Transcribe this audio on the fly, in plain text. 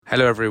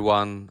Hello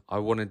everyone. I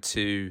wanted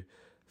to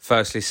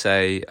firstly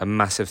say a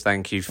massive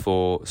thank you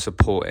for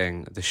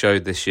supporting the show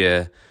this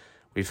year.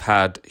 We've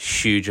had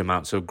huge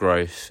amounts of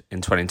growth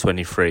in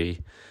 2023.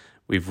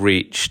 We've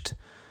reached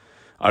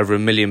over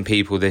 1 million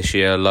people this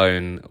year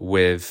alone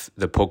with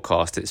the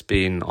podcast. It's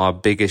been our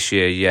biggest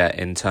year yet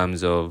in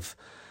terms of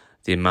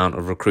the amount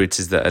of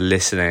recruiters that are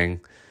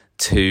listening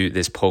to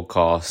this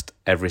podcast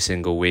every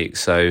single week.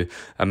 So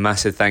a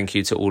massive thank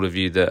you to all of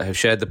you that have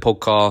shared the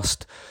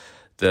podcast,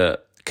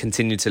 that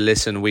continue to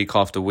listen week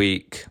after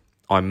week.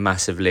 I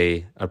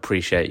massively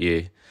appreciate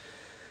you.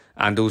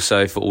 And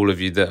also for all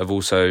of you that have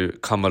also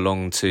come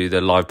along to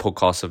the live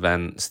podcast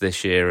events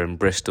this year in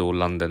Bristol,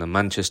 London and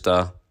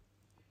Manchester.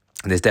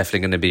 There's definitely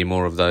going to be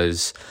more of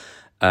those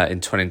in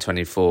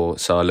 2024.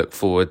 So I look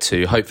forward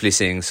to hopefully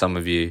seeing some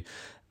of you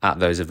at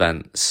those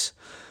events.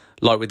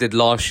 Like we did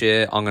last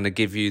year, I'm going to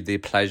give you the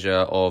pleasure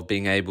of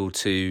being able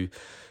to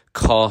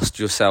cast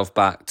yourself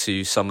back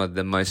to some of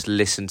the most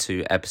listened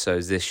to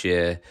episodes this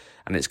year.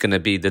 And it's going to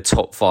be the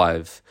top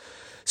 5.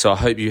 So I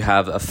hope you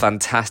have a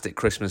fantastic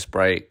Christmas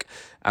break.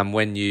 And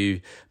when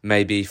you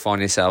maybe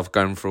find yourself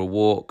going for a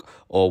walk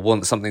or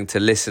want something to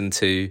listen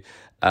to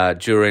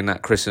during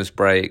that Christmas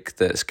break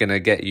that's going to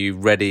get you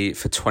ready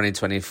for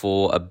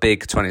 2024, a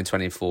big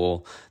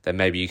 2024, then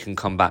maybe you can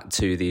come back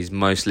to these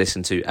most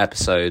listened to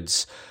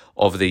episodes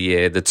of the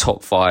year, the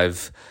top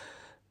 5.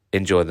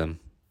 Enjoy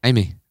them.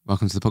 Amy,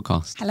 welcome to the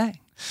podcast. Hello.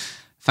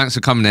 Thanks for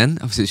coming in.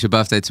 Obviously, it's your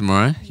birthday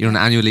tomorrow. You're on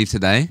annual leave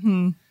today.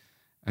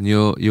 And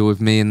you're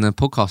with me in the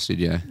podcast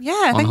studio.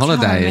 Yeah, on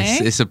holiday.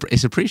 Thanks for having me.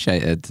 It's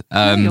appreciated.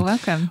 You're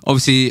welcome.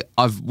 Obviously,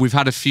 we've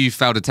had a few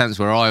failed attempts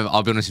where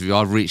I'll be honest with you,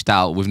 I've reached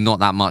out with not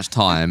that much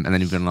time, and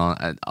then you've been like,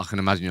 I can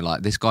imagine you're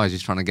like, this guy's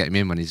just trying to get me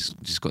in when he's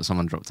just got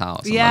someone dropped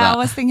out. Yeah, like I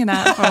was thinking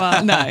that for a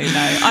while. No,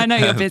 I know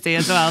you're busy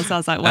as well, so I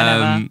was like,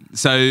 whenever.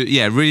 So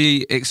yeah,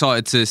 really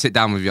excited to sit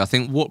down with you. I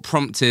think what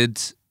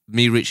prompted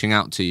me reaching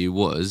out to you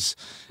was,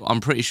 I'm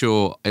pretty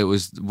sure it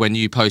was when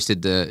you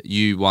posted that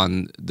you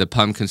won the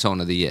Perm Consultant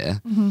of the Year.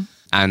 Mm-hmm.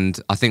 And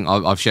I think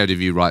I've shared with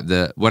you, right,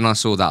 that when I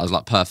saw that, I was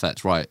like,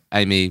 perfect, right,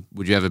 Amy,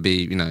 would you ever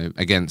be,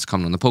 against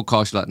coming on the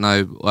podcast? You're like,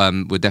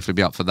 no, we'll definitely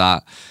be up for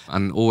that.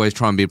 And always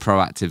try and be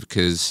proactive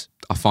because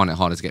I find it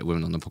harder to get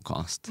women on the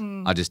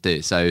podcast. I just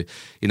do. So,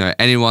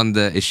 anyone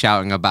that is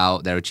shouting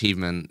about their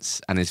achievements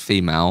and is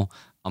female,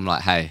 I'm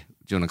like, hey,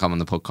 do you want to come on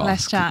the podcast?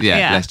 Let's chat.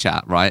 Yeah, let's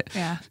chat, right?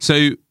 Yeah.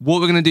 So what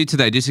we're going to do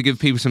today, just to give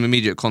people some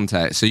immediate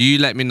context, so you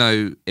let me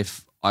know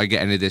if I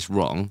get any of this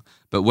wrong,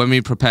 but when we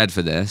prepared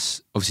for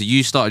this, obviously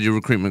you started your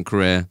recruitment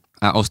career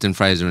at Austin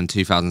Fraser in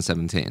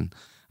 2017. And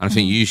I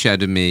think you shared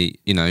with me,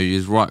 you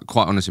was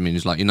quite honest with me. He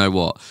was like, you know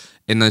what,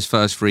 in those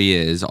first 3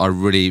 years, I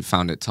really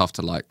found it tough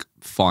to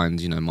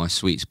find, my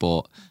sweet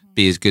spot,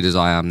 be as good as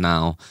I am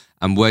now.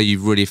 And where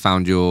you've really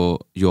found your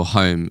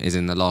home is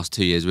in the last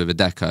 2 years with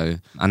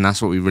Adecco. And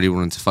that's what we really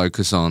wanted to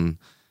focus on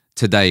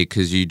today,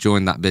 because you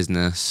joined that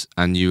business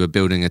and you were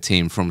building a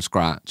team from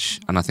scratch.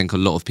 And I think a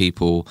lot of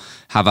people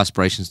have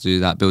aspirations to do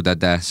that, build their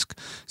desk.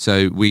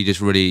 So we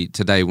just really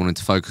today wanted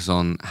to focus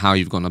on how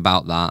you've gone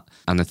about that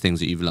and the things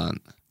that you've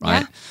learned,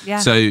 right? Yeah.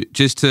 So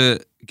just to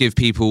give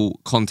people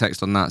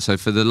context on that. So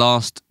for the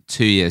last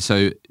 2 years,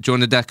 so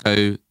joined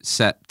Adecco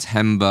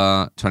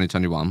September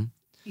 2021.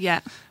 Yeah.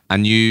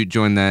 And you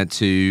joined there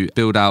to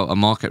build out a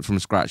market from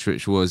scratch,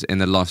 which was in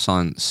the life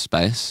science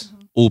space,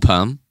 all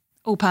perm.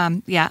 All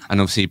perm, yeah.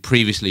 And obviously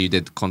previously you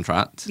did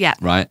contract. Yeah.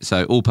 Right?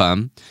 So all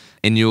perm.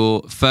 In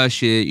your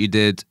first year you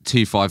did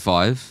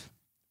 255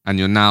 and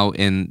you're now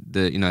in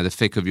the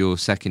thick of your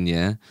second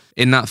year.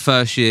 In that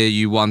first year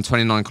you won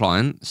 29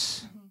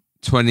 clients.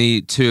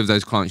 22 of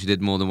those clients you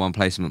did more than one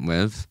placement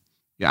with.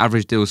 Your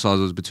average deal size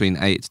was between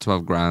 8 to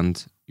 12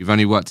 grand. You've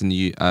only worked in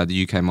the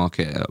UK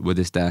market with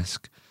this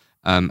desk.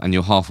 And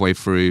you're halfway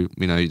through,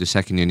 the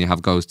second year and you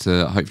have goals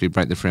to hopefully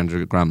break the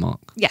 300 grand mark.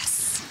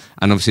 Yes.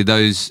 And obviously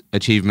those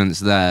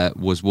achievements there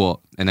was what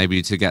enabled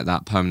you to get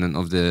that Permanent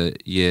of the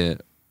Year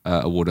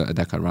award at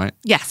Adecco, right?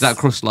 Yes. Is that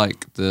across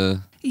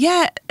the...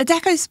 Yeah,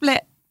 Adecco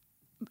split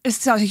is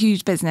such a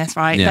huge business,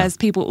 right? Yeah. There's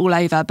people all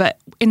over. But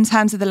in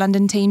terms of the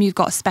London team, you've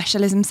got a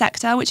specialism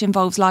sector, which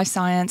involves life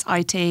science,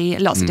 IT,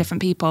 lots of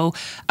different people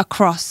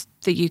across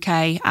the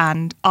UK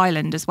and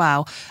Ireland as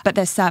well. But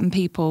there's certain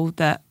people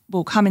that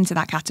will come into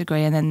that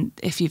category. And then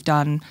if you've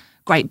done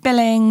great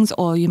billings,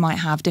 or you might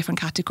have different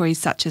categories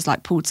such as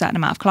pulled certain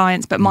amount of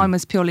clients, but mine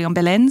was purely on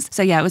billings.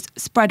 So yeah, it was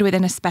spread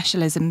within a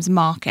specialisms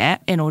market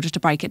in order to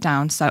break it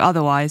down. So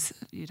otherwise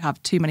you'd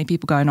have too many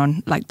people going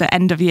on the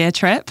end of year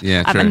trip.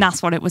 Yeah, true. And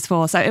that's what it was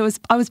for. So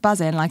I was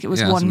buzzing. It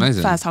was one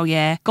amazing. first whole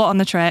year, got on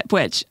the trip,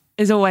 which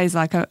is always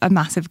a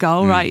massive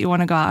goal, right? You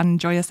want to go out and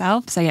enjoy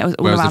yourself. So yeah, it was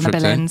all around the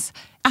billings.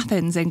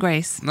 Athens in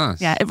Greece. Nice.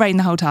 Yeah, it rained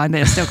the whole time, but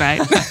it was still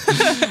great.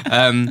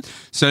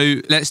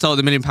 So let's start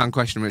with the £1 million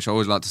question, which I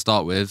always like to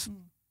start with.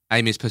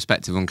 Amy's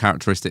perspective on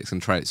characteristics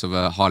and traits of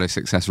a highly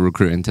successful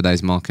recruiter in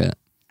today's market.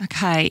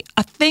 Okay,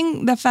 I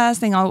think the first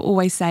thing I'll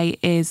always say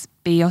is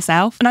be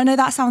yourself. And I know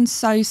that sounds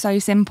so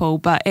simple,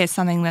 but it's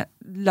something that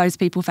loads of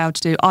people failed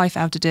to do, I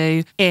failed to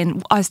do.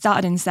 I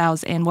started in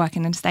sales in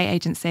working in an estate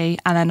agency,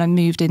 and then I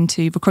moved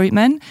into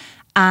recruitment.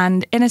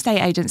 And in a estate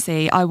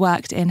agency, I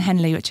worked in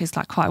Henley, which is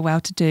like quite a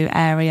well-to-do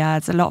area.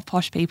 There's a lot of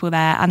posh people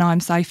there, and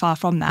I'm so far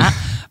from that.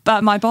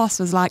 But my boss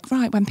was like,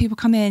 right, when people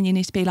come in, you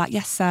need to be like,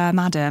 yes, sir,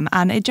 madam.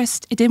 And it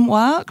didn't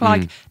work.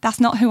 Like, that's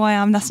not who I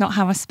am. That's not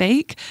how I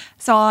speak.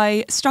 So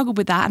I struggled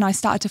with that, and I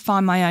started to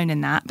find my own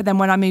in that. But then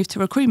when I moved to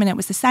recruitment, it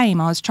was the same.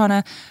 I was trying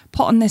to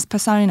put on this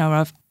persona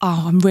of,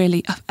 I'm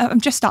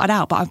just started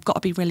out, but I've got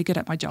to be really good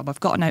at my job. I've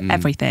got to know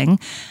everything.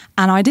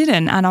 And I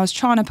didn't. And I was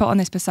trying to put on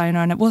this persona,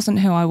 and it wasn't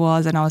who I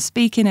was. And I was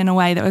speaking in a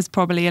way that was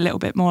probably a little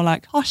bit more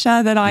like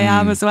posher than I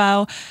am as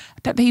well.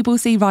 But people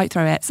see right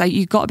through it. So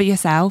you've got to be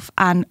yourself.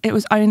 And it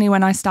was only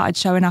when I started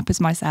showing up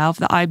as myself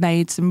that I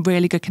made some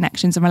really good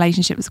connections and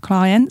relationships with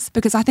clients.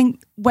 Because I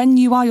think when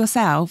you are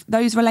yourself,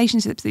 those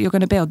relationships that you're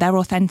going to build, they're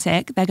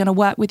authentic. They're going to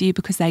work with you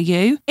because they're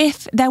you.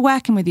 If they're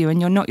working with you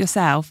and you're not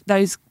yourself,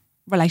 those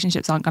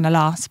relationships aren't going to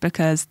last,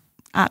 because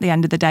at the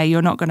end of the day,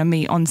 you're not going to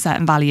meet on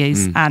certain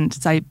values. And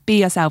so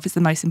be yourself is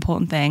the most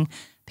important thing.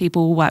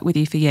 People will work with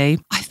you for you.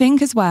 I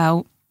think as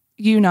well,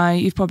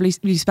 you've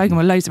spoken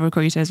with loads of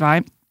recruiters,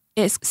 right?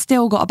 It's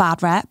still got a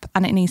bad rep,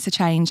 and it needs to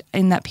change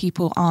in that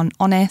people aren't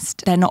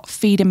honest. They're not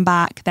feeding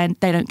back. They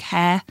don't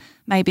care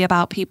maybe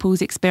about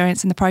people's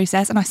experience in the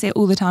process. And I see it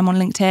all the time on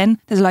LinkedIn.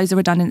 There's loads of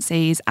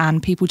redundancies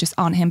and people just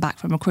aren't hearing back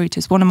from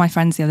recruiters. One of my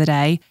friends the other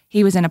day,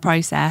 he was in a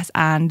process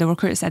and the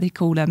recruiter said he'd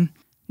call him.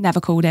 Never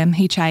called him.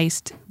 He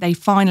chased. They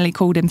finally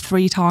called him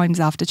 3 times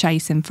after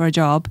chasing for a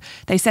job.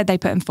 They said they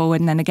put him forward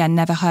and then again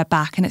never heard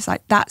back. And it's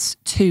like, that's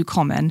too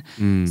common.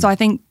 So I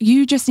think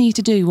you just need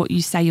to do what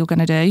you say you're going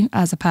to do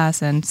as a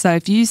person. So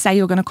if you say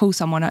you're going to call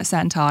someone at a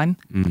certain time,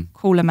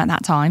 call them at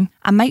that time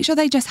and make sure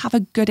they just have a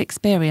good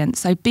experience.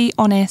 So be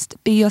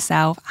honest, be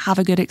yourself, have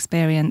a good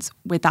experience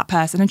with that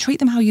person and treat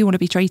them how you want to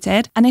be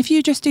treated. And if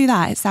you just do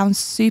that, it sounds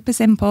super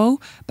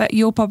simple, but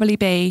you'll probably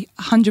be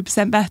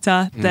 100%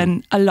 better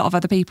than a lot of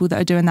other people that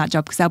are doing that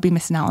job, because they'll be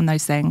missing out on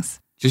those things.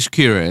 Just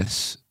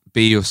curious,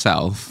 be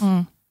yourself.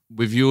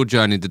 With your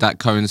journey, did that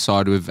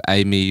coincide with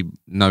Amy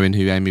knowing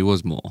who Amy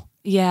was more?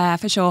 Yeah,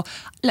 for sure.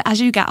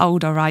 As you get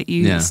older, right,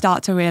 you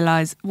start to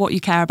realise what you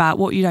care about,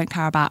 what you don't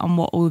care about, and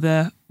what all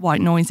the white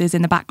noise is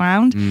in the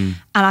background. And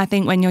I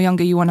think when you're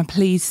younger, you want to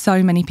please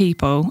so many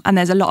people, and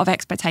there's a lot of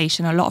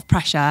expectation, a lot of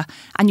pressure,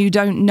 and you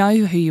don't know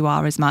who you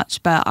are as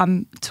much. But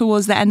I'm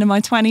towards the end of my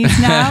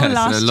 20s now.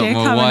 Last a lot year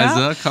more coming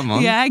wiser. up. Come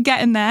on. Yeah,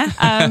 getting there.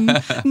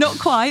 Not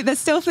quite. There's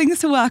still things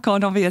to work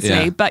on, obviously.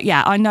 Yeah. But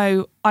yeah, I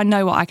know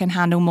what I can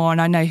handle more,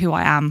 and I know who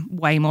I am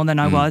way more than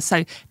I was.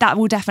 So that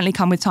will definitely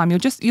come with time.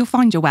 You'll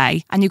find your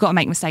way, and you've got to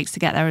make mistakes to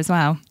get there as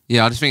well.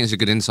 Yeah, I just think it's a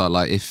good insight.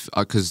 Like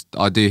because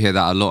I do hear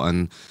that a lot,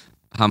 and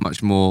how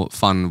much more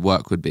fun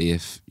work would be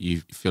if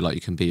you feel like you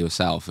can be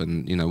yourself.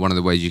 And, one of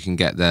the ways you can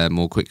get there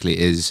more quickly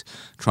is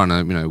trying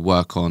to,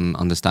 work on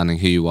understanding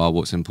who you are,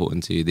 what's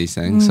important to you, these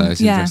things. So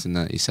it's interesting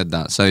that you said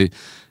that. So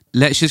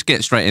let's just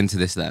get straight into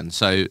this then.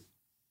 So,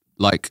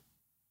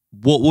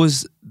 what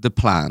was the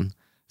plan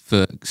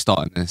for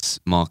starting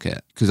this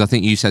market? Because I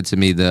think you said to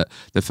me that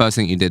the first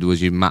thing you did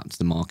was you mapped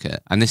the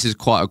market. And this is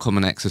quite a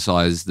common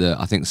exercise that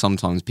I think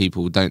sometimes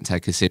people don't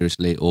take as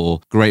seriously, or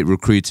great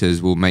recruiters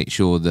will make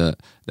sure that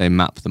they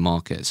map the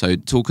market. So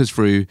talk us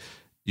through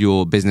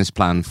your business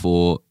plan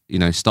for,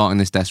 starting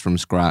this desk from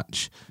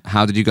scratch.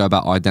 How did you go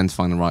about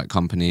identifying the right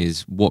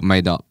companies? What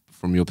made up,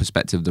 from your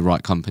perspective, the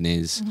right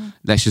companies?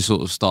 Let's just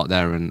sort of start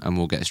there and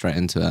we'll get straight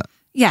into it.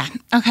 Yeah.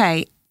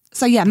 Okay.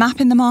 So yeah,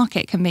 mapping the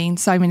market can mean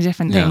so many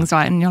different things,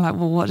 right? And you're like,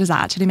 well, what does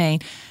that actually mean?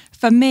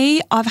 For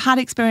me, I've had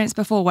experience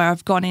before where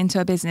I've gone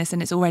into a business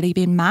and it's already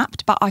been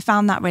mapped, but I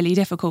found that really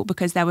difficult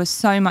because there was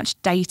so much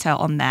data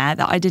on there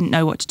that I didn't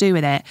know what to do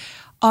with it.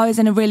 I was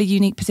in a really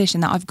unique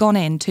position that I've gone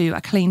into a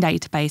clean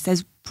database.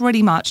 There's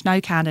pretty much no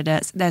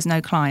candidates, there's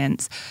no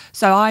clients.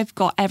 So I've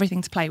got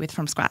everything to play with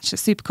from scratch.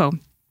 It's super cool.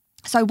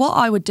 So what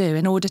I would do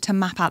in order to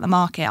map out the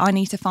market, I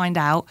need to find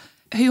out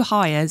who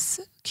hires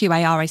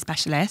QA/RA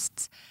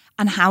specialists,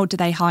 and how do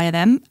they hire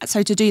them?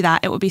 So to do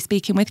that, it would be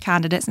speaking with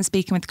candidates and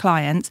speaking with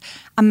clients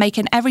and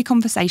making every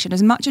conversation,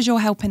 as much as you're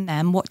helping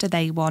them, what do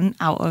they want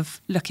out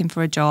of looking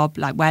for a job?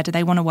 Like, where do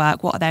they want to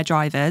work? What are their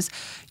drivers?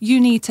 You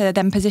need to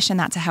then position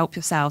that to help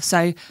yourself.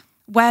 So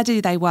where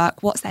do they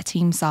work? What's their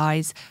team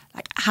size?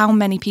 Like, how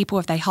many people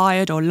have they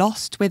hired or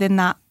lost within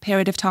that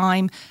period of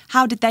time?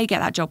 How did they get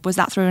that job? Was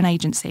that through an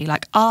agency?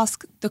 Like,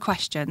 ask the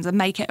questions and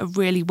make it a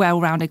really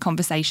well-rounded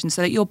conversation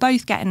so that you're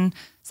both getting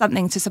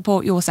something to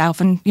support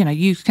yourself and,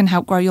 you can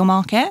help grow your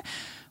market.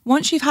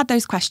 Once you've had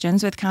those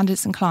questions with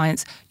candidates and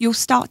clients, you'll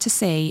start to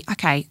see,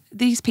 okay,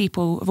 these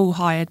people have all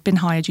been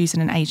hired using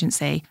an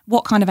agency.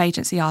 What kind of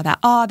agency are they?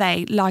 Are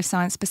they life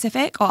science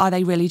specific or are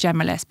they really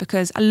generalist?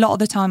 Because a lot of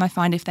the time I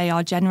find if they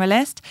are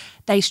generalist,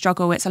 they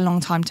struggle. It's a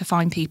long time to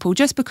find people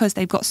just because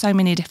they've got so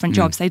many different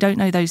jobs. They don't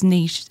know those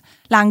niche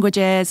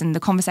languages and the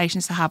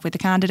conversations to have with the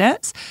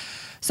candidates.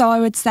 So I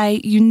would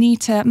say you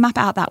need to map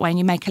it out that way and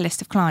you make a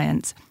list of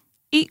clients.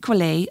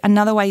 Equally,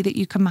 another way that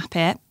you can map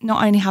it,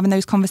 not only having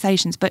those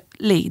conversations, but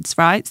leads,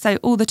 right? So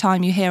all the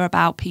time you hear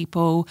about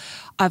people,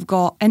 I've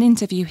got an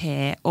interview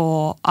here,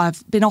 or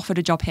I've been offered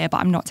a job here, but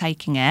I'm not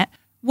taking it.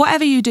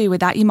 Whatever you do with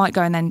that, you might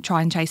go and then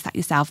try and chase that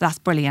yourself. That's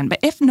brilliant. But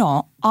if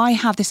not, I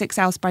have this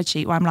Excel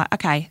spreadsheet where I'm like,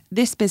 okay,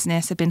 this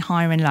business have been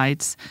hiring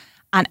loads.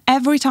 And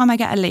every time I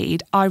get a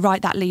lead, I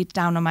write that lead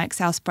down on my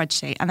Excel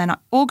spreadsheet and then I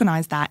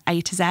organise that A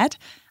to Z.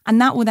 And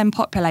that will then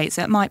populate.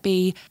 So it might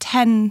be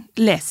 10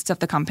 lists of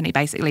the company,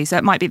 basically. So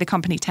it might be the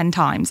company 10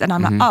 times. And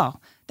I'm like, oh,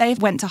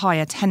 they've went to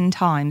hire 10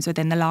 times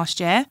within the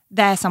last year.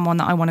 They're someone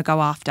that I want to go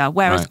after.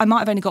 Whereas I might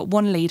have only got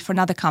one lead for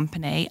another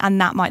company.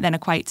 And that might then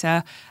equate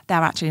to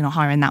they're actually not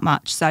hiring that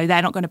much. So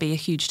they're not going to be a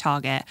huge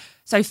target.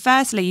 So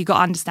firstly, you've got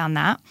to understand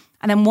that.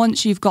 And then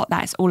once you've got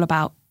that, it's all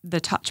about the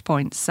touch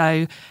points.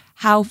 So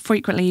how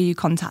frequently are you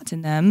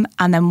contacting them?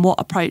 And then what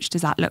approach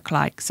does that look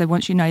like? So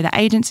once you know the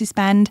agency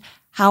spend,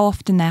 how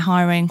often they're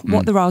hiring,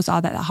 what the roles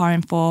are that they're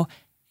hiring for,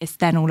 it's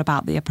then all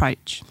about the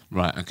approach.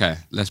 Right, okay.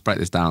 Let's break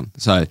this down.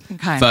 So,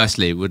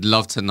 firstly, would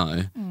love to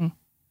know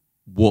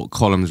what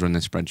columns are in the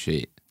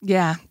spreadsheet.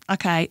 Yeah,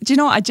 okay. Do you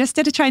know what? I just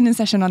did a training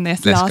session on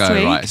this last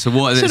week. Right. So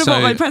what are Should have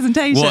got my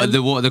presentation. What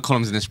are the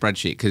columns in the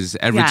spreadsheet? Because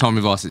every time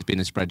we've asked, it's been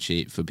a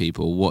spreadsheet for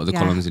people. What are the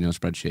columns in your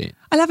spreadsheet?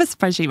 I love a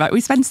spreadsheet, right?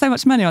 We spend so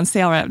much money on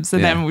CRMs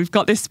and then we've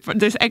got this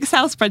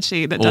Excel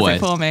spreadsheet that does it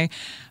for me.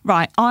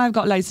 Right, I've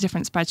got loads of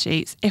different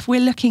spreadsheets. If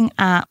we're looking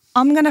at,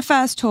 I'm going to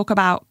first talk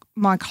about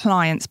my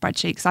client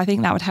spreadsheet because I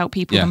think that would help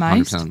people the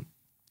most. 100%.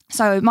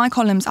 So my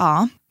columns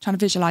are, trying to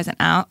visualise it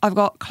now, I've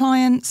got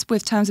clients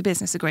with terms of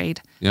business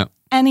agreed. Yeah.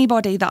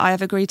 Anybody that I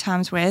have agreed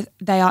terms with,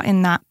 they are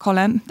in that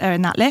column, they're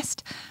in that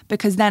list,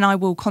 because then I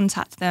will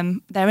contact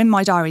them. They're in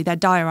my diary, they're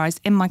diarised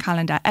in my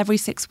calendar. Every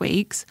 6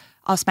 weeks,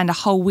 I'll spend a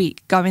whole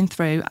week going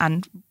through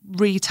and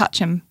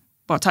touch and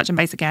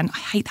base again. I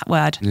hate that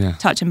word,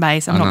 touch and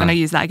base. I'm not going to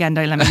use that again,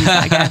 don't let me use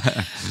that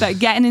again. But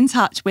getting in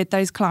touch with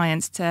those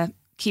clients to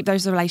keep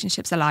those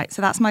relationships alight.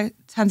 So that's my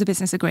terms of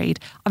business agreed.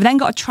 I've then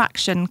got a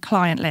traction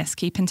client list,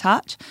 keep in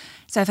touch.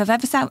 So if I've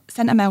ever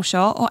sent a mail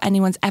shot or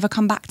anyone's ever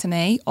come back to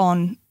me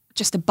on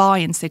just a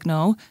buy-in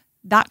signal,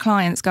 that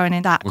client's going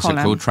in that column.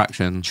 What's it called?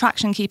 Traction?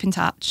 Traction, keep in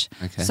touch.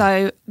 Okay.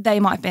 So they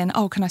might have been,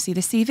 oh, can I see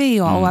the CV?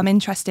 Or, oh, I'm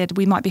interested.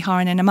 We might be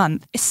hiring in a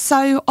month. It's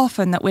so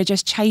often that we're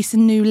just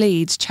chasing new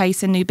leads,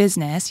 chasing new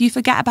business. You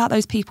forget about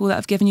those people that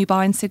have given you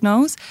buy-in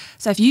signals.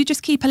 So if you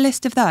just keep a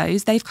list of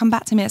those, they've come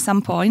back to me at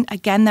some point.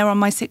 Again, they're on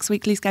my 6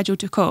 weekly schedule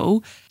to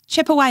call.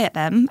 Chip away at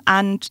them,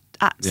 and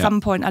at some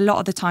point, a lot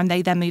of the time,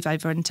 they then move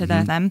over into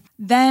them.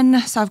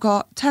 Then, so I've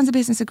got terms of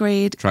business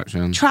agreed.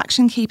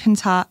 Traction, keep in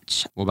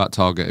touch. What about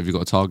target? Have you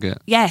got a target?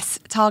 Yes,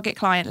 target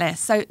client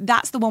list. So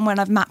that's the one when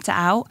I've mapped it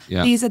out.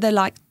 Yeah. These are the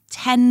like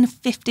 10,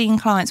 15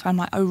 clients where I'm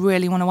like, I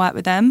really want to work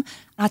with them.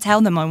 And I tell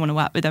them I want to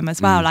work with them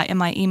as well, like in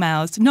my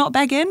emails, not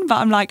begging, but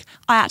I'm like,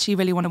 I actually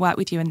really want to work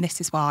with you and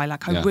this is why.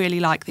 Like, I really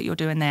like that you're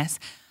doing this.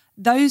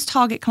 Those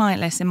target client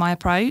lists in my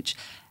approach,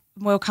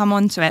 we'll come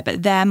on to it,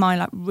 but they're my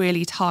like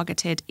really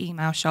targeted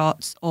email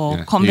shots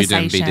or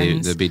conversations. You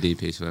do the BD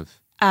piece with.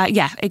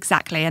 Yeah,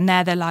 exactly. And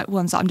they're the like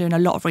ones that I'm doing a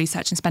lot of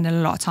research and spending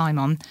a lot of time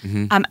on.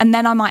 And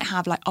then I might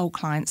have like old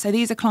clients. So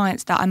these are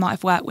clients that I might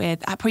have worked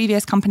with at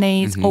previous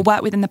companies or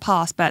worked with in the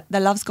past, but the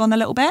love's gone a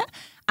little bit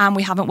and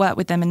we haven't worked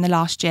with them in the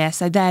last year.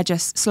 So they're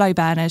just slow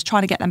burners,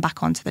 trying to get them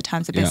back onto the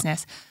terms of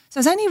business. So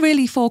it's only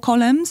really 4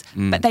 columns,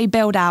 but they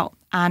build out.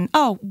 And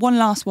one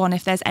last one,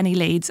 if there's any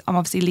leads, I'm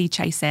obviously lead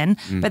chasing.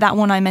 But that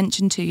one I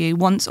mentioned to you,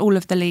 once all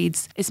of the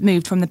leads is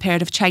moved from the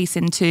period of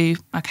chasing to,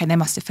 okay, they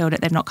must have filled it,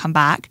 they've not come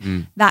back.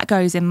 That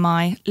goes in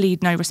my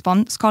lead no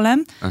response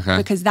column.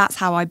 Because that's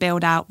how I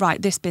build out,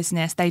 right, this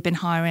business, they've been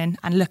hiring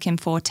and looking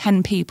for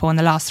 10 people in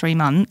the last 3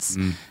 months.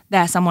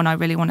 They're someone I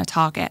really want to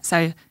target.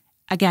 So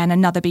again,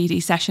 another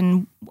BD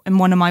session in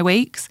one of my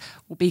weeks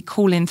will be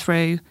calling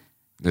through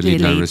the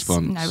lead no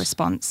response. No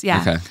response,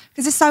 yeah.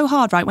 Because it's so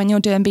hard, right? When you're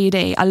doing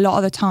BD, a lot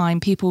of the time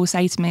people will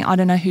say to me, I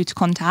don't know who to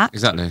contact.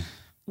 Exactly.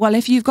 Well,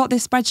 if you've got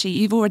this spreadsheet,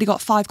 you've already got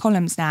 5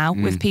 columns now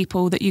with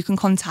people that you can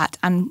contact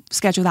and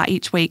schedule that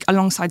each week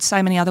alongside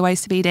so many other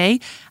ways to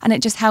BD. And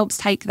it just helps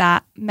take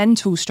that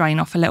mental strain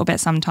off a little bit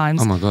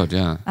sometimes. Oh my God,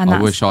 yeah. And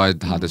I wish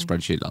I'd had a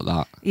spreadsheet like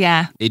that.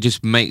 Yeah. It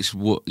just makes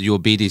your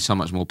BD so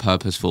much more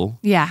purposeful.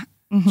 Yeah.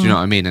 Do you know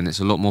what I mean? And it's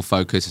a lot more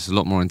focused, it's a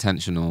lot more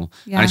intentional,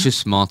 and it's just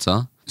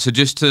smarter. So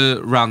just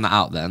to round that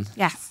out then.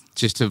 Yes.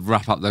 Just to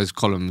wrap up those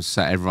columns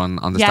so everyone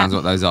understands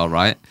what those are,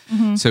 right?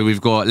 So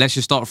we've got, let's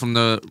just start from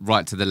the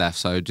right to the left.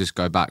 So just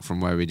go back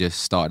from where we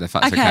just started, if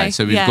that's okay.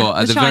 So we've got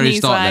at the very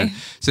start then.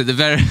 So at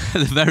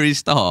the very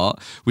start,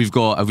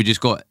 have we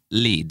just got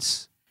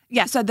leads?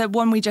 Yeah, so the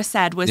one we just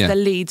said was the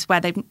leads where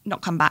they've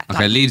not come back.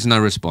 Okay, leads no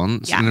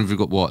response. And then we've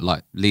got what,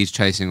 like leads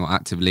chasing or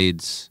active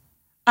leads?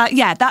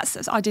 Yeah,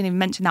 I didn't even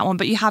mention that one,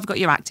 but you have got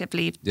your active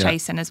lead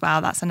chasing as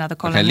well. That's another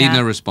column. Okay, lead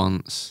no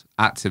response,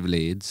 active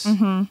leads.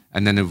 And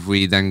then have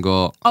we then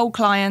got old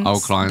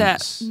clients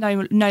that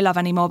no love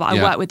anymore, but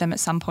I worked with them at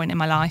some point in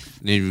my life.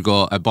 And you've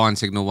got a buying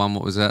signal one.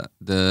 What was it?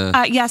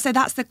 So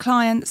that's the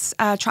clients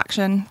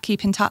traction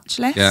keep in touch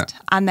list. Yeah.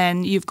 And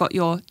then you've got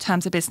your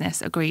terms of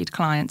business agreed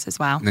clients as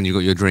well. And then you've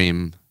got your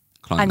dream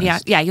client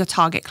list. And your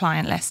target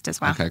client list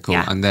as well. Okay, cool.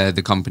 Yeah. And they're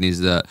the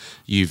companies that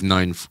you've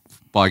known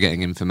by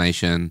getting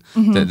information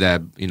that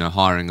they're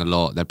hiring a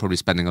lot. They're probably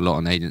spending a lot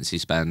on agency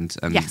spend,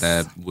 and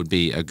there would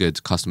be a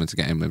good customer to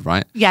get in with,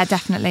 right? Yeah,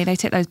 definitely. They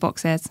tick those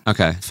boxes.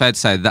 Okay, fair to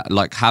say that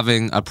like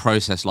having a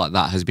process like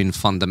that has been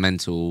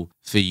fundamental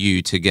for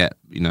you to get,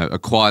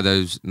 acquire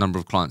those number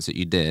of clients that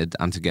you did,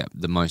 and to get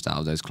the most out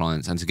of those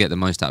clients, and to get the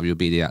most out of your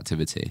BD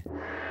activity.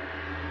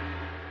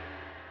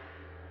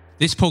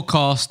 This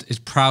podcast is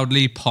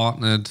proudly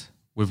partnered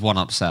with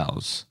OneUp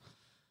Sales.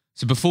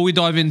 So before we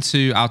dive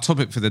into our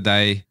topic for the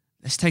day,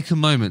 let's take a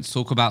moment to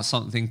talk about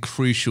something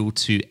crucial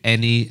to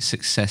any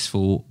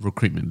successful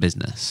recruitment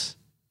business: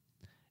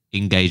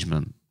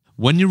 engagement.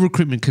 When your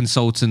recruitment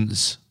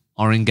consultants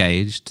are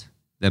engaged,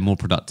 they're more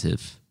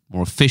productive,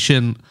 more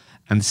efficient,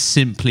 and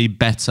simply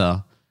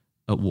better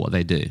at what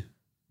they do.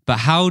 But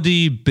how do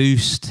you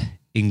boost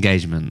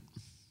engagement?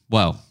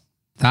 Well,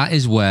 that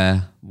is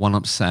where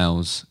OneUp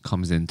Sales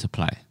comes into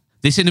play.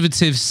 This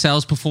innovative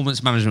sales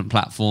performance management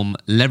platform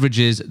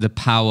leverages the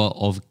power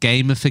of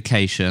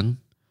gamification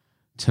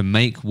to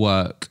make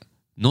work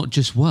not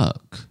just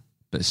work,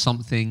 but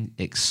something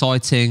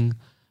exciting,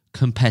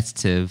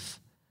 competitive,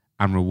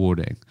 and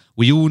rewarding.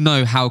 We all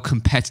know how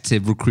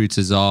competitive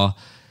recruiters are,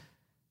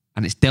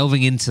 and it's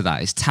delving into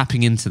that, it's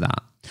tapping into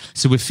that.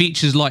 So with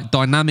features like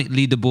dynamic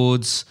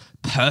leaderboards,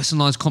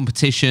 personalized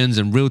competitions,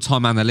 and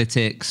real-time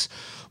analytics,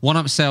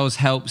 OneUp Sales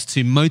helps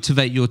to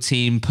motivate your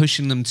team,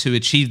 pushing them to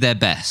achieve their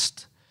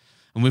best.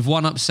 And with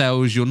OneUp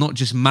Sales, you're not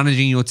just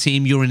managing your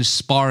team, you're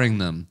inspiring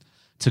them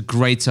to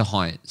greater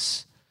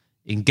heights.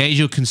 Engage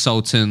your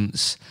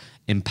consultants,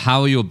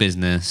 empower your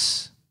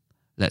business.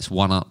 Let's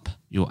OneUp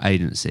your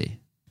agency.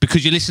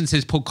 Because you listen to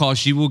this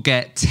podcast, you will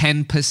get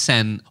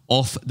 10%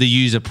 off the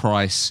user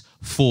price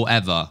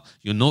forever.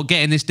 You're not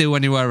getting this deal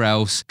anywhere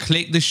else.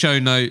 Click the show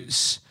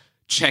notes,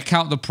 check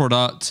out the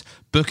product,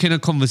 book in a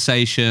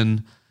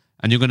conversation,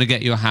 and you're going to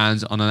get your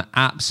hands on an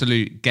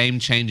absolute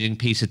game-changing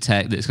piece of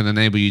tech that's going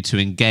to enable you to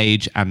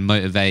engage and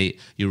motivate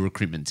your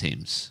recruitment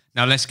teams.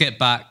 Now let's get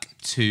back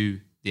to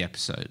the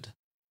episode.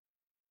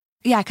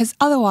 Yeah, because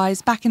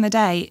otherwise, back in the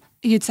day,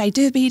 you'd say,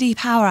 do a BD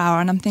Power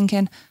Hour. And I'm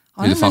thinking,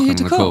 I don't know who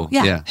to call.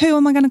 Yeah, who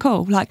am I going to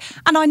call?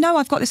 And I know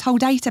I've got this whole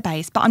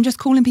database, but I'm just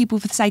calling people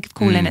for the sake of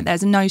calling it.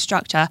 There's no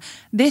structure.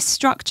 This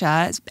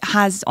structure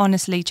has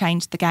honestly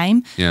changed the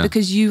game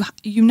because you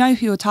know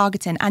who you're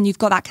targeting and you've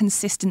got that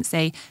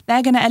consistency.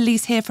 They're going to at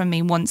least hear from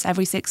me once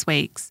every 6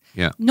 weeks.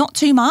 Yeah. Not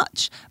too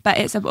much, but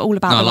it's all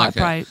about the right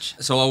approach.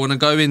 So I want to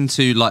go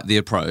into the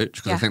approach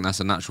because I think that's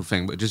a natural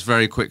thing, but just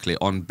very quickly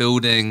on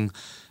building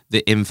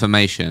the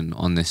information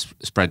on this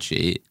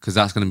spreadsheet, because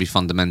that's going to be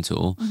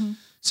fundamental.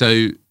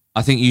 So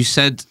I think you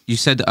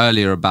said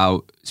earlier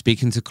about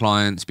speaking to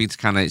clients, speak to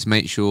candidates,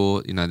 make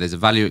sure there's a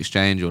value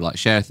exchange or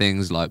share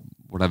things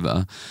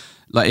whatever.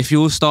 If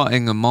you're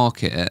starting a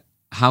market,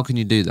 how can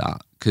you do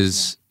that?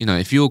 Because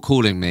if you're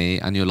calling me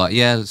and you're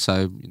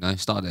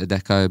started a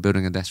deco,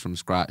 building a desk from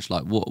scratch,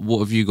 what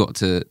have you got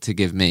to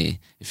give me?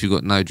 If you've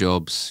got no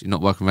jobs, you're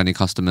not working with any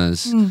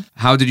customers,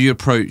 how did you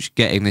approach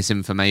getting this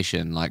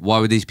information? Why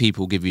would these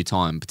people give you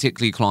time,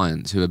 particularly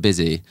clients who are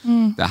busy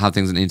that have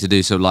things they need to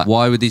do? So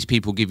why would these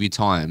people give you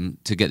time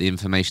to get the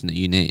information that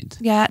you need?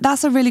 Yeah,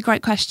 that's a really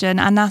great question,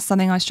 and that's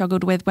something I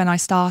struggled with when I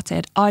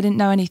started. I didn't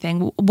know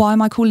anything. Why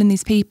am I calling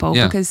these people?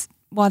 Because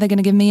why are they going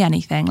to give me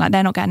anything?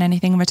 They're not getting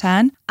anything in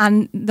return.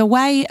 And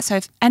so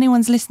if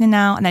anyone's listening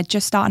now and they're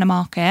just starting a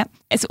market,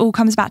 it all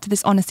comes back to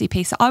this honesty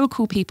piece. So I would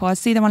call people, I'd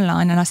see them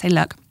online and I say,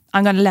 look,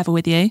 I'm going to level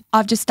with you.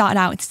 I've just started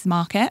out into the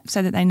market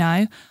so that they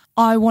know.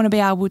 I want to be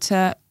able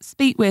to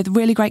speak with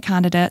really great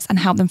candidates and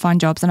help them find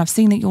jobs. And I've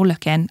seen that you're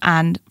looking.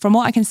 And from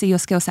what I can see, your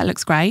skill set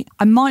looks great.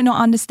 I might not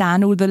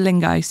understand all the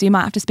lingo, so you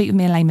might have to speak with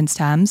me in layman's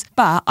terms.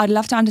 But I'd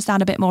love to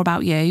understand a bit more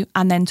about you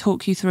and then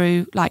talk you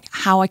through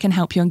how I can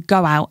help you and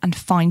go out and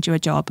find you a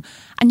job.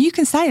 And you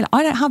can say,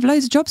 I don't have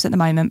loads of jobs at the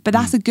moment, but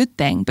that's a good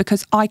thing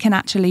because I can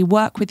actually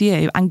work with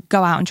you and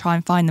go out and try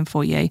and find them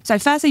for you. So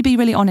firstly, be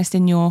really honest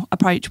in your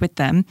approach with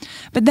them.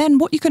 But then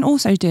what you can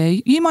also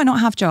do, you might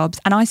not have jobs,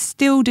 and I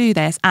still do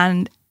this,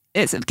 and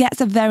it gets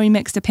a very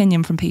mixed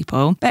opinion from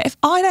people. But if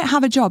I don't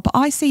have a job, but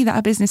I see that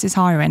a business is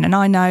hiring and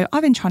I know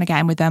I've been trying to get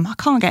in with them, I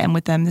can't get in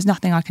with them, there's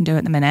nothing I can do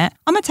at the minute,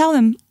 I'm going to tell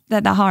them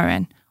that they're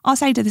hiring. I'll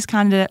say to this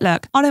candidate,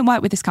 look, I don't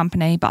work with this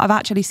company, but I've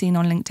actually seen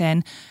on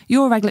LinkedIn,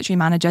 you're a regulatory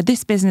manager.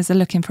 This business are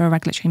looking for a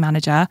regulatory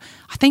manager.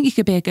 I think you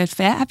could be a good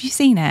fit. Have you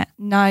seen it?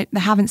 No, they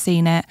haven't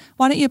seen it.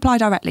 Why don't you apply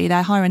directly?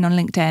 They're hiring on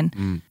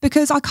LinkedIn.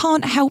 Because I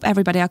can't help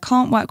everybody. I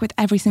can't work with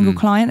every single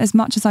client as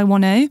much as I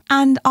want to.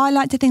 And I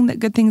like to think that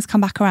good things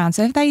come back around.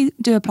 So if they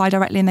do apply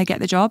directly and they get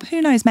the job,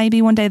 who knows,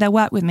 maybe one day they'll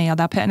work with me or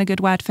they'll put in a good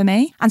word for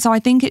me. And so I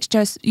think it's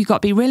just, you've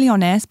got to be really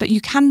honest, but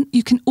you can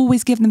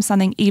always give them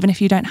something even if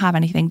you don't have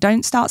anything.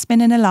 Don't start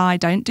spinning a lie.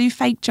 Don't do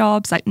fake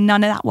jobs. Like,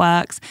 none of that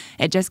works.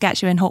 It just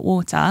gets you in hot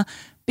water.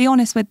 Be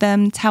honest with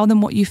them. Tell them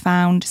what you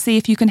found. See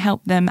if you can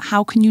help them.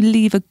 How can you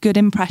leave a good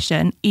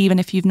impression, even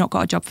if you've not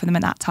got a job for them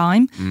at that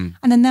time?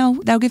 And then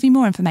they'll give you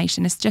more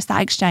information. It's just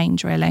that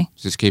exchange, really.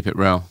 Just keep it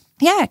real.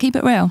 Yeah, keep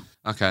it real.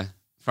 Okay,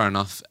 fair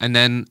enough. And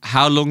then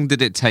how long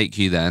did it take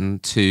you then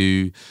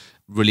to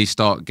really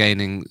start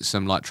gaining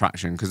some like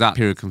traction? Because that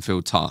period can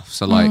feel tough.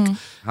 So like,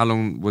 how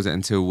long was it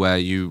until where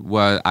you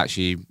were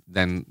actually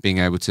then being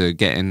able to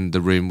get in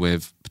the room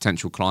with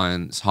potential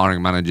clients,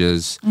 hiring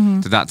managers?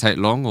 Did that take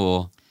long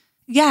or?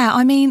 Yeah,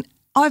 I mean,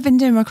 I've been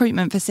doing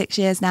recruitment for 6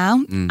 years now.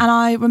 And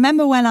I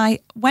remember when I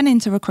went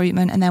into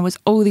recruitment and there was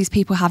all these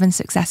people having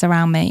success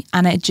around me,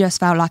 and it just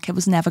felt like it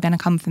was never going to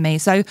come for me.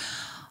 So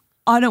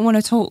I don't want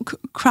to talk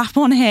crap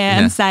on here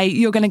and say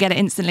you're going to get it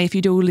instantly if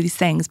you do all of these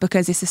things,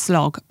 because it's a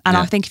slog. And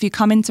I think if you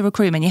come into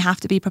recruitment, you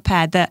have to be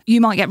prepared that you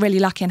might get really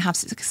lucky and have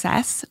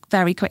success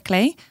very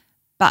quickly.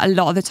 But a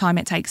lot of the time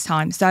it takes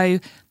time. So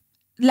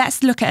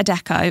let's look at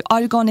Adecco.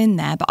 I've gone in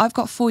there, but I've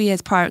got 4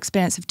 years prior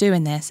experience of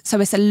doing this. So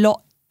it's a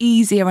lot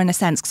easier in a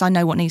sense because I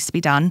know what needs to be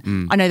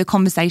done. I know the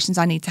conversations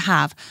I need to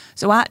have.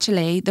 So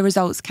actually the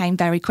results came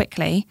very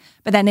quickly.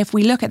 But then if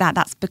we look at that,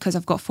 that's because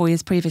I've got 4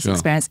 years previous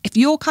experience. If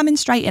you're coming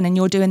straight in and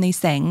you're doing these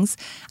things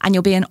and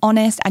you're being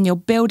honest and you're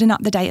building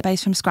up the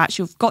database from scratch,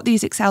 you've got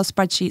these Excel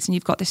spreadsheets and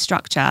you've got this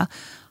structure,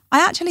 I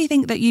actually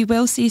think that you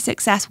will see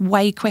success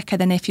way quicker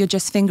than if you're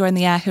just finger in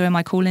the air, who am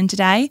I calling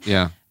today?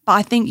 Yeah. But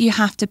I think you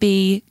have to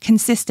be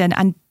consistent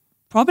and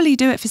probably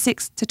do it for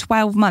 6 to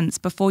 12 months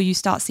before you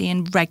start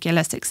seeing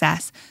regular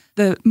success.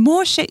 The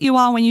more shit you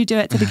are when you do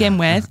it to begin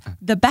with,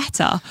 the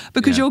better,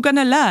 because you're going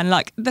to learn.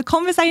 Like the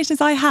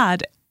conversations I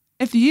had,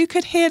 if you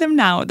could hear them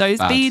now, those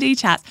BD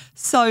chats,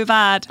 so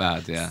bad.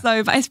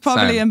 So bad. It's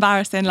probably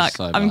embarrassing. Like,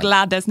 so I'm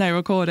glad there's no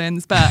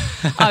recordings, but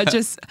I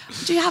just,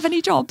 do you have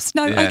any jobs?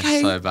 No,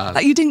 okay. So bad.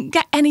 Like, you didn't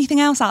get anything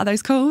else out of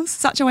those calls.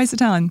 Such a waste of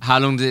time. How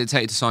long did it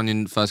take to sign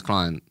your first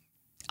client?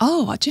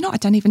 Oh, do you know? I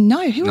don't even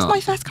know. Who was my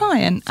first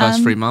client?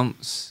 First 3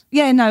 months?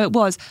 Yeah, no, it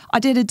was. I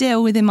did a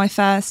deal within my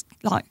first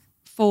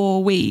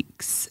 4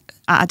 weeks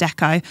at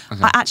Adecco.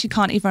 Okay. I actually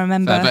can't even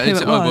remember who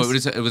it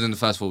was. It was in the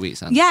first 4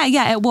 weeks then?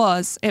 Yeah, it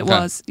was. It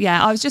was.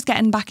 Yeah, I was just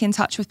getting back in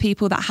touch with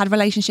people that had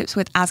relationships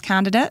with as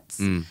candidates,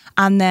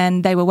 and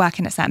then they were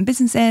working at certain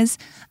businesses,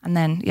 and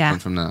then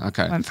went from there.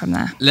 Okay, went from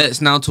there.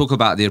 Let's now talk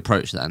about the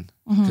approach then,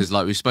 because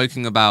like we've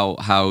spoken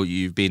about how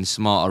you've been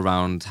smart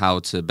around how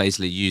to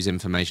basically use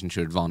information to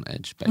your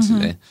advantage,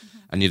 basically.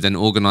 And you've then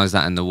organised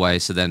that in the way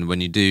so then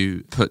when you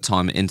do put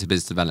time into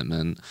business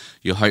development,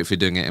 you're hopefully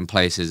doing it in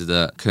places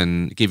that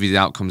can give you the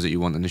outcomes that you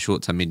want in the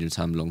short term, medium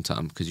term, long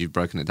term, because you've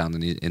broken it down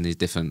in these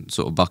different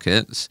sort of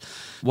buckets.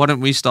 Why don't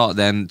we start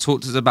then?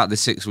 Talk to us about the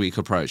 6-week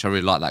approach. I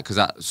really like that because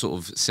that sort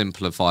of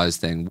simplifies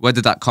things. Where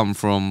did that come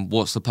from?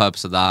 What's the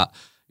purpose of that?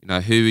 You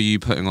know, who are you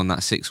putting on that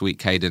 6-week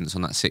cadence,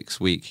 on that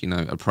 6-week,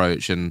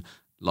 approach, and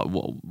like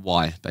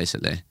why,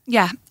 basically?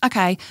 Yeah.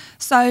 Okay.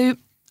 So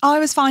I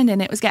was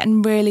finding it was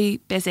getting really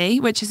busy,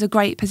 which is a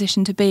great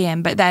position to be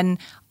in. But then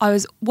I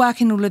was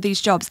working all of these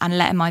jobs and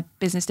letting my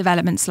business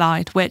development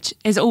slide, which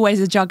is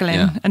always a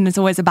juggling and there's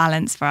always a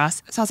balance for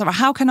us. So I was like,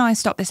 how can I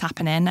stop this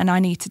happening? And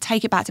I need to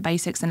take it back to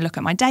basics and look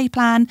at my day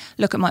plan,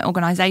 look at my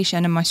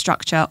organisation and my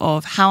structure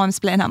of how I'm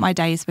splitting up my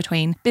days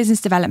between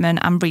business development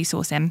and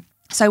resourcing.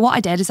 So what I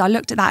did is I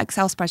looked at that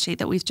Excel spreadsheet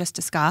that we've just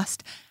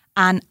discussed.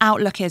 And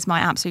Outlook is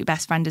my absolute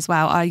best friend as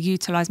well. I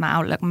utilise my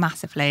Outlook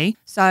massively.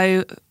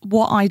 So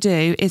what I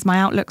do is my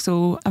Outlook's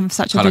all, I'm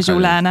such a visual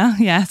learner.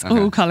 Yes,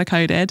 all colour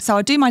coded. So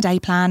I'll do my day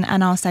plan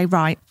and I'll say,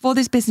 right, for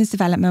this business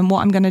development,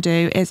 what I'm going to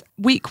do is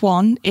week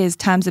 1 is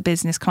terms of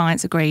business,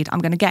 clients agreed. I'm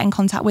going to get in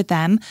contact with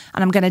them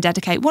and I'm going to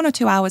dedicate 1 or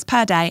 2 hours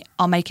per day.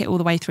 I'll make it all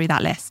the way through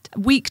that list.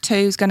 Week 2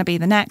 is going to be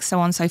the next, so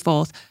on and so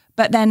forth.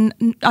 But then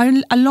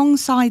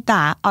alongside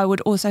that, I would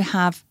also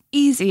have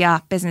easier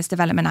business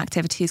development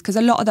activities because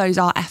a lot of those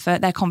are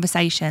effort, they're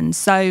conversations.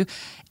 So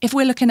if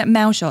we're looking at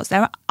mail shots,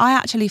 I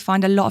actually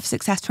find a lot of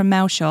success from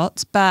mail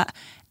shots, but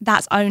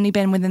that's only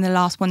been within the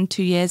last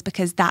 1-2 years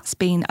because that's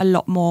been a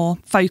lot more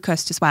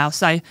focused as well.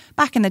 So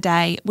back in the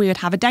day, we would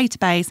have a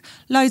database,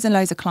 loads and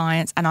loads of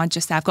clients, and I'd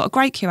just say, I've got a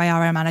great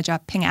QARO manager,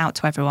 ping it out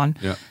to everyone.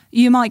 Yeah.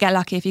 You might get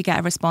lucky if you get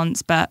a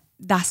response, but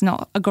that's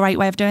not a great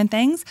way of doing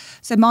things.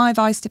 So my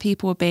advice to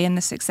people would be, and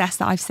the success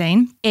that I've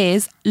seen,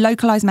 is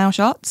localised mail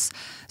shots.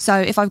 So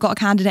if I've got a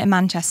candidate in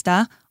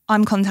Manchester,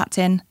 I'm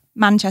contacting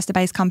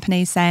Manchester-based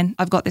companies saying,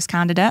 I've got this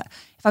candidate.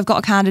 If I've got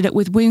a candidate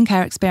with wound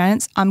care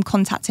experience, I'm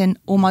contacting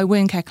all my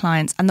wound care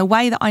clients. And the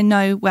way that I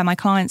know where my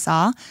clients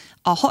are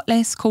hot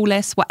lists, call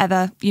lists,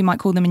 whatever you might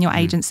call them in your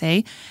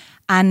agency.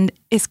 And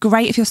it's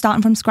great if you're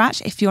starting from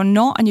scratch. If you're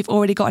not and you've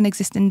already got an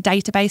existing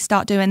database,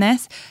 start doing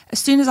this. As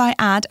soon as I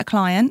add a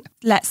client,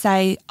 let's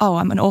say,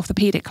 I'm an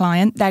orthopedic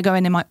client, they're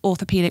going in my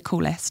orthopedic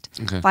call list.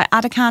 Okay. If I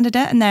add a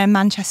candidate and they're in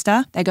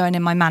Manchester, they're going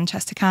in my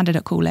Manchester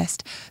candidate call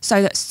list.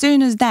 So that as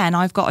soon as then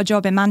I've got a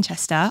job in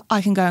Manchester,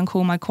 I can go and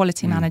call my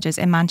quality managers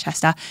in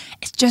Manchester.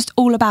 It's just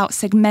all about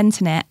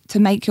segmenting it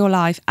to make your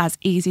life as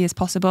easy as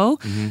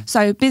possible.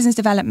 So business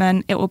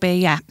development, it will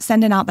be,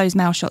 sending out those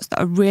mail shots that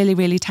are really,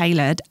 really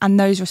tailored, and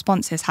those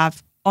responses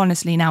have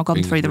honestly now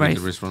gone through the roof.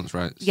 The response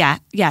rates.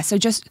 Yeah. So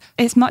just,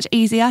 it's much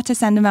easier to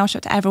send a mail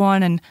shot to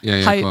everyone and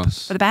hope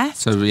for the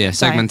best. So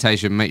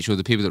segmentation, make sure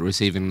the people that are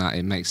receiving that,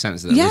 it makes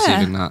sense that they're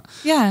receiving that.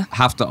 Yeah.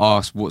 Have to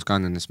ask what's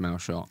going in this mail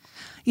shot.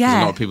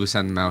 Yeah. A lot of people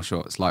send mail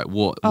shots. Like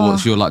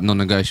what's your like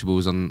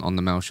non-negotiables on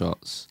the mail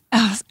shots?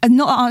 Not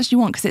the answer you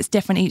want, because it's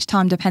different each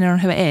time depending on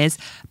who it is.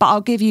 But I'll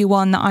give you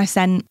one that I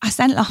sent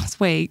last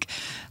week.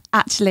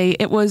 Actually,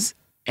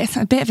 it's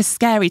a bit of a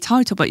scary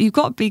title, but you've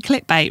got to be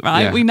clickbait,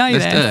 right? Yeah, we know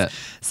let's this. do it.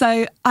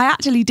 So I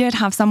actually did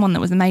have someone that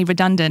was made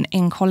redundant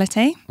in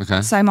quality.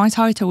 Okay. So my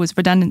title was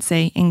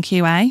redundancy in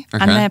QA.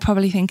 And they're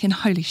probably thinking,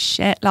 holy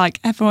shit,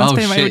 like everyone's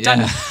been made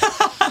redundant.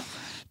 Yeah.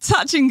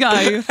 Touch and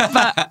go,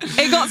 but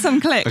it got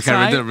some clicks,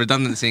 right?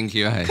 Redundancy in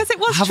QA. Because it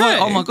was true.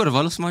 Oh my God, have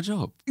I lost my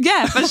job?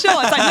 Yeah, for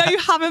sure. It's like, no, you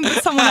haven't,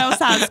 but someone else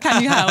has.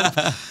 Can you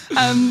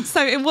help?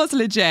 So it was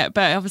legit,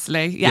 but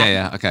obviously,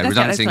 Okay,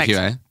 redundancy in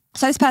QA.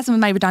 So this person was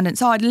made redundant.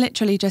 So I'd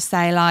literally just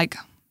say like,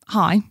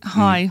 hi,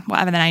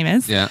 whatever the name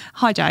is. Yeah.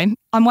 Hi, Joe.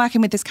 I'm working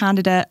with this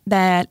candidate.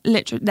 They're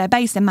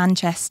based in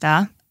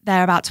Manchester.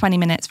 They're about 20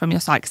 minutes from your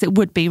site because it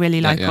would be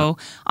really local.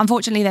 Yeah.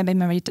 Unfortunately, they've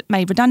been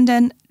made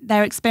redundant.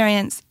 Their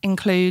experience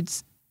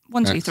includes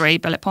 1, 2, 3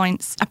 bullet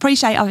points.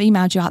 Appreciate I've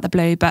emailed you out the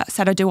blue, but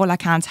said I do all I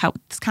can to help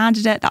this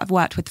candidate that I've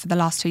worked with for the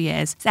last 2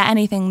 years. Is there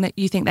anything that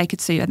you think they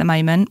could suit at the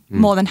moment?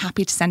 More than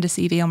happy to send a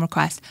CV on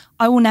request.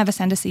 I will never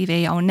send a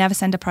CV. I will never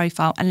send a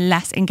profile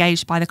unless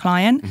engaged by the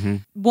client.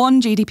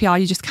 One,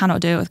 GDPR, you just cannot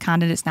do it with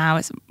candidates now.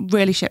 It's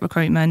really shit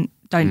recruitment.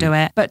 Don't do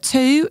it. But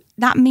 2,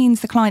 that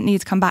means the client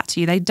needs to come back to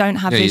you. They don't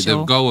have visual.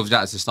 The goal of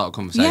that is to start a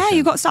conversation. Yeah,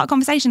 you've got to start a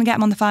conversation and get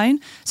them on the phone.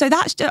 So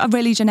that's a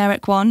really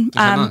generic one.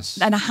 Nice.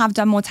 And I have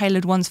done more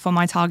tailored ones for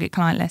my target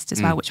client list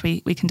as well, which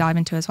we can dive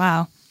into as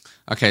well.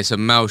 Okay, so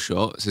mail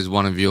shots is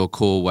one of your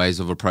core ways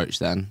of approach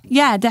then?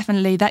 Yeah,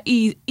 definitely. That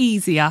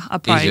easier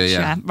approach,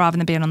 rather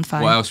than being on the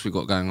phone. What else we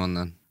got going on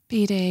then?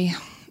 BD.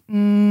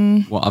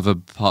 What other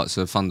parts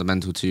are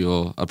fundamental to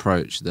your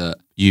approach that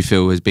you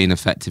feel has been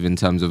effective in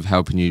terms of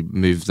helping you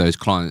move those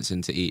clients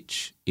into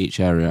each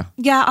area?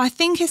 Yeah, I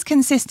think it's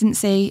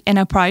consistency in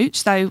approach.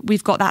 So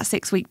we've got that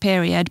 6-week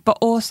period, but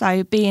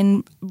also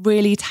being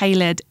really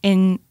tailored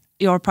in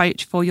your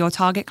approach for your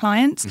target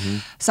clients.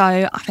 So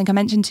I think I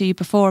mentioned to you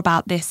before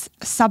about this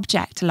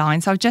subject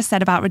line. So I've just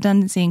said about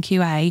redundancy in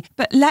QA,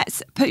 but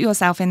let's put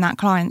yourself in that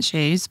client's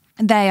shoes.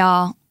 They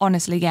are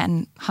honestly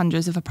getting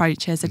hundreds of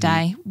approaches a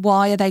day.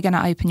 Why are they going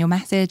to open your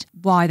message?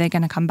 Why are they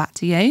going to come back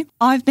to you?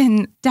 I've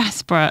been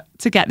desperate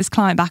to get this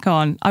client back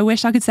on. I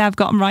wish I could say I've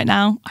got them right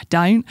now. I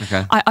don't.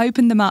 Okay. I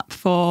opened them up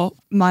for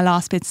my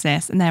last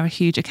business and they're a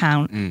huge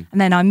account. And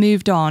then I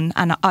moved on,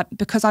 and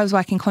because I was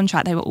working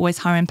contract, they were always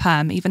hiring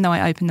perm. Even though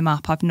I opened them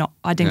up,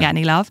 I didn't get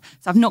any love.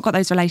 So I've not got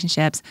those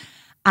relationships.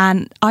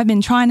 And I've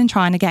been trying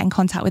to get in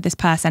contact with this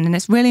person. And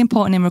it's really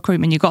important in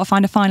recruitment. You've got to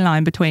find a fine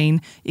line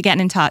between you getting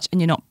in touch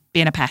and you're not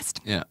being a pest.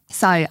 Yeah.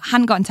 So I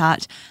hadn't got in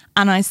touch,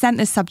 and I sent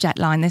this subject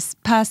line, this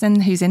person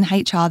who's in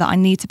HR that I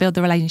need to build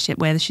the relationship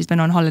with. She's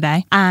been on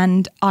holiday,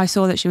 and I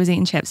saw that she was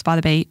eating chips by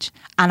the beach,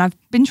 and I've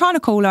been trying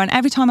to call her, and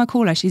every time I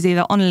call her, she's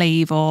either on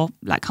leave or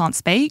like can't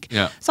speak.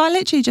 Yeah. So I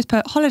literally just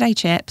put holiday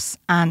chips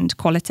and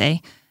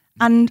quality.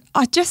 And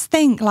I just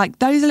think like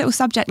those little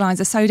subject lines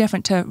are so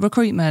different to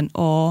recruitment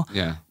or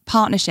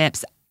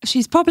partnerships.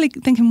 She's probably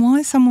thinking, why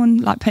is someone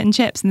like putting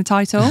chips in the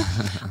title?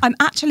 I'm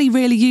actually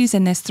really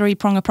using this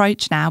 3-prong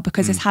approach now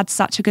because it's had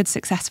such a good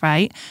success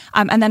rate.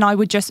 And then I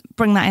would just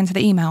bring that into the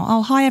email.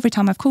 Oh, hi, every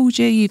time I've called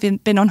you,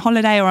 you've been on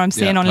holiday, or I'm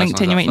seeing on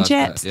LinkedIn you're eating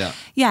chips.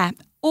 Yeah.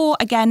 Or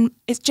again,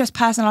 it's just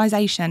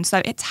personalization.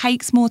 So it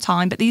takes more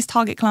time. But these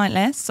target client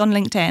lists on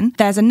LinkedIn,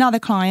 there's another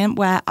client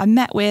where I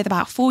met with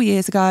about 4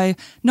 years ago,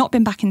 not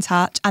been back in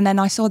touch. And then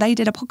I saw they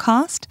did a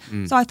podcast.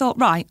 So I thought,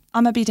 right,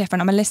 I'm going to be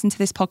different. I'm going to listen to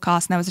this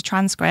podcast. And there was a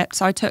transcript.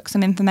 So I took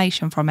some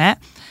information from it.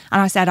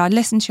 And I said, I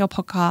listened to your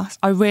podcast.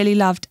 I really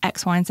loved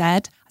X, Y, and Z.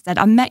 I said,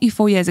 I met you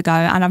 4 years ago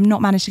and I've not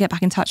managed to get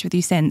back in touch with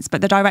you since, but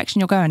the direction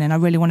you're going in, I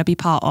really want to be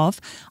part of.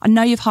 I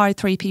know you've hired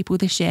 3 people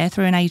this year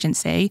through an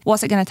agency.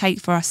 What's it going to take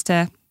for us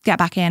to get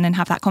back in and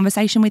have that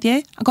conversation with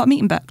you? I got a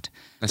meeting booked.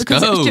 Let's go.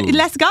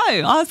 Let's go.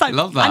 I was like,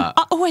 love that.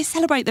 I always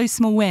celebrate those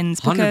small wins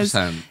because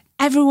 100%.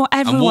 Everyone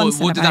And what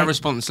said did that about it.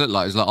 response look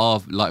like? It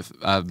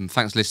was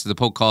thanks, listen to the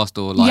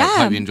podcast, or like, Yeah.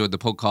 hope you enjoyed the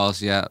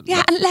podcast. Yeah.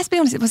 Yeah, and let's be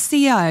honest, it was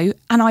CEO,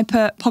 and I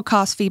put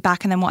podcast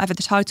feedback and then whatever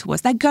the title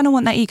was. They're gonna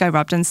want their ego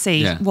rubbed and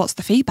see what's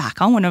the feedback.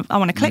 I want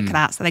to click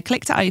that. So they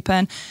clicked it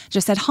open,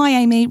 just said, "Hi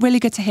Amy, really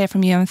good to hear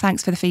from you, and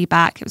thanks for the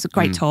feedback. It was a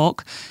great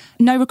talk.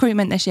 No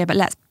recruitment this year, but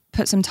let's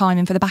put some time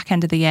in for the back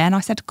end of the year." And I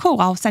said, "Cool,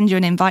 I'll send you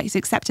an invite." He's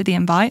accepted the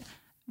invite.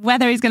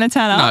 Whether he's going to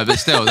turn up. No, but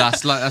still,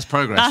 that's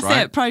progress, That's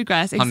right? it,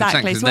 progress, 100%,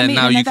 exactly. 'cause So we're then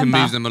meeting now in you can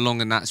November. move them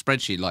along in that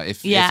spreadsheet. Like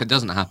if Yeah. it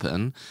doesn't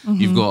happen,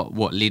 you've got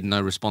lead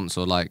no response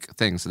or like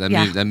things. So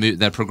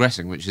they're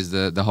progressing, which is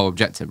the whole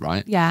objective,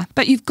 right? Yeah,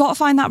 but you've got to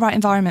find that right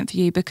environment for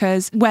you,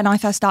 because when I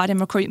first started in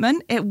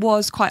recruitment, it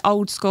was quite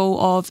old school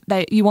of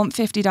you want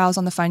 50 dials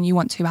on the phone, you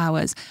want 2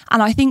 hours.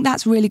 And I think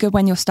that's really good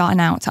when you're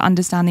starting out to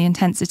understand the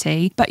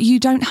intensity, but you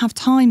don't have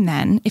time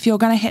then, if you're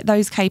going to hit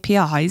those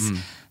KPIs,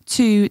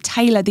 to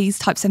tailor these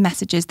types of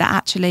messages that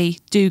actually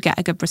do get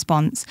a good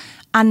response.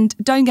 And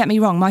don't get me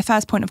wrong, my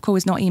first point of call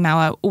is not email.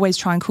 I always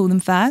try and call them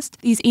first.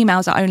 These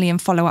emails are only in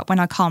follow-up when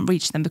I can't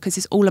reach them, because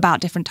it's all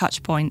about different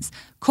touch points.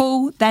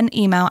 Call, then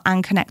email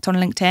and connect on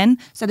LinkedIn,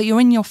 so that you're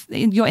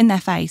in their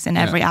face in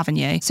every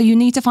avenue. So you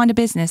need to find a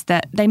business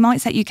that they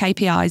might set you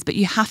KPIs, but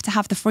you have to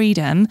have the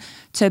freedom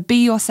to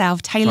be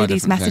yourself, tailor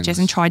these messages things.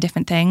 and try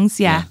different things.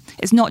 Yeah.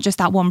 It's not just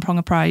that one prong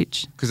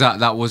approach. Because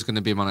that was going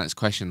to be my next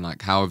question.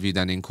 Like, how have you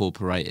then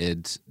incorporated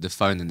the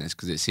phone in this?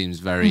 Because it seems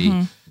very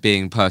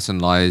being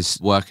personalized,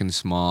 working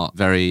smart,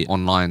 very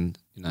online,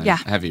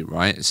 heavy,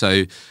 right?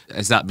 So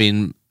has that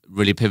been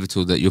really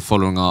pivotal that you're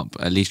following up,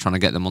 at least trying to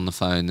get them on the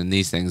phone and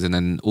these things, and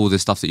then all the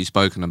stuff that you've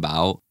spoken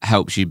about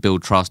helps you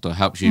build trust or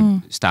helps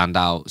you stand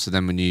out? So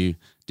then when you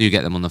do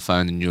get them on the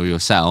phone and you're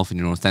yourself and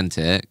you're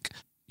authentic,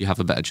 you have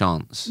a better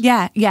chance.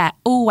 Yeah,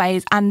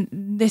 always. And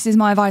this is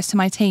my advice to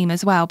my team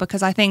as well,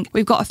 because I think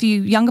we've got a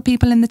few younger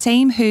people in the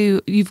team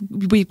who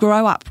we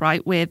grow up,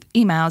 right, with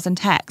emails and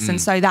texts. And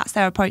so that's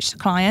their approach to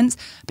clients.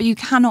 But you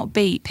cannot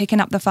beat picking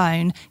up the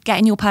phone,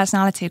 getting your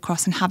personality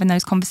across and having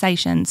those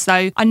conversations.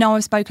 So I know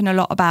I've spoken a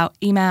lot about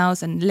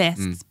emails and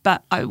lists,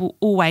 but I will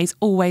always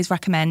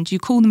recommend you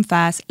call them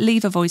first,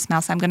 leave a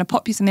voicemail. So I'm going to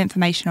pop you some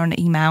information on an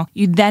email.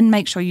 You then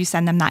make sure you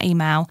send them that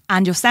email,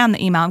 and you'll say on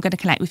the email, I'm going to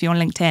connect with you on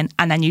LinkedIn,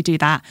 and then you do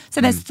that.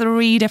 So there's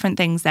 3 different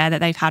things there that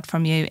they've had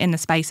from you in the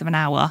space of an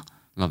hour.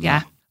 Love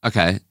that.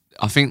 Okay.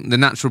 I think the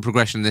natural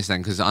progression of this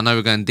then, because I know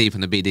we're going deep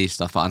in the BD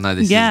stuff, but I know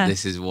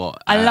this is what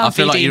I love. I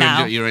feel BD like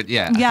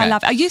now. I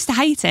love it. I used to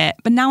hate it,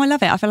 but now I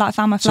love it. I feel like I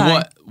found my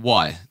flow. So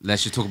why?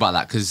 Let's just talk about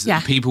that, because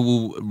people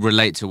will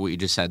relate to what you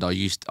just said. I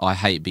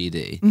hate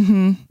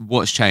BD.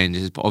 What's changed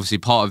is obviously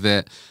part of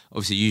it.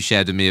 Obviously, you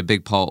shared with me a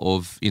big part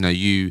of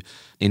you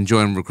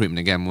enjoying recruitment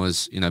again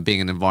was being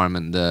in an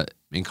environment that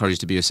encouraged you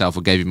to be yourself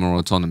or gave you more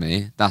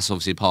autonomy. That's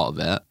obviously part of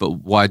it. But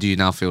why do you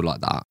now feel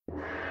like that?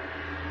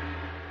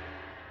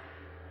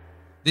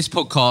 This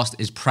podcast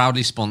is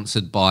proudly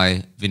sponsored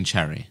by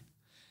Vincere.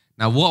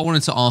 Now, what I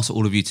wanted to ask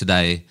all of you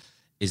today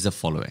is the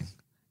following.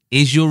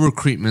 Is your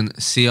recruitment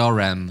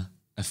CRM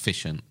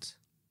efficient?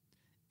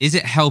 Is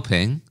it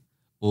helping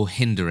or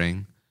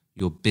hindering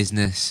your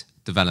business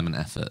development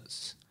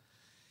efforts?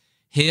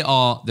 Here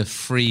are the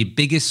 3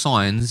 biggest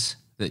signs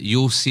that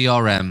your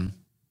CRM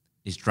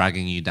is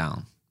dragging you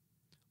down.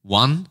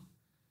 1,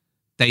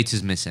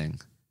 data's missing,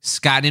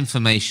 scattered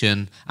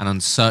information and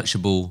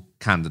unsearchable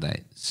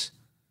candidates.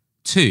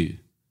 2,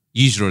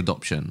 user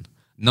adoption.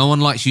 No one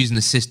likes using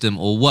the system,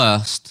 or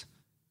worst,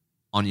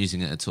 aren't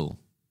using it at all.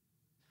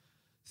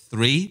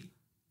 3,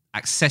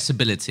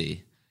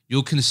 accessibility.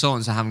 Your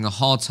consultants are having a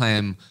hard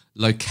time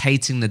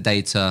locating the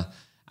data,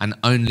 and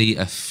only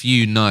a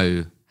few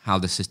know how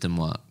the system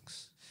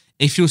works.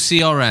 If your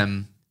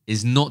CRM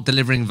is not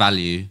delivering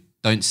value,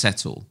 don't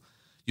settle.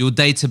 Your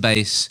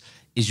database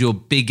is your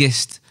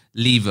biggest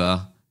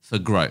lever for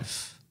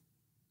growth.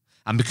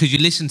 And because you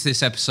listen to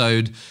this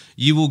episode,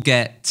 you will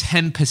get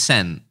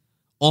 10%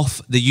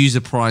 off the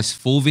user price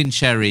for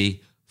Vincere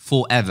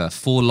forever,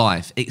 for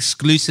life,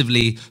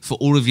 exclusively for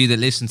all of you that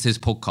listen to this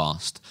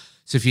podcast.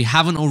 So if you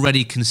haven't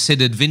already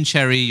considered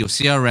Vincere, your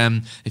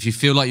CRM, if you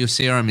feel like your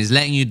CRM is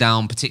letting you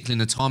down, particularly in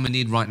the time of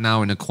need right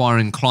now in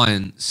acquiring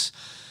clients,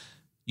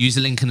 use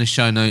the link in the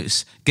show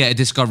notes, get a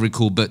discovery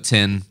call booked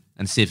in,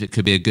 and see if it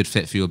could be a good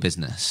fit for your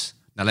business.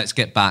 Now let's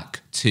get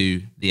back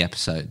to the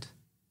episode.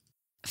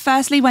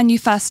 Firstly, when you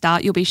first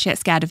start, you'll be shit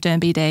scared of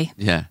doing BD.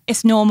 Yeah.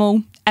 It's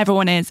normal.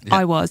 Everyone is. Yeah.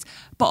 I was.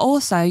 But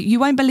also, you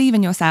won't believe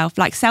in yourself.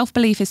 Like,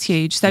 self-belief is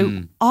huge.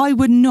 So I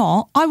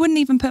wouldn't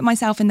even put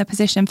myself in the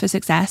position for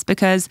success,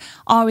 because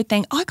I would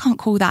think, I can't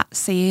call that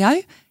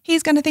CEO.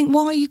 He's going to think,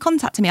 why are you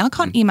contacting me? I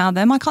can't email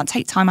them. I can't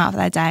take time out of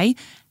their day.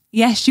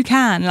 Yes, you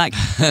can. Like,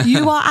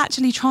 you are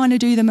actually trying to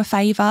do them a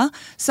favour.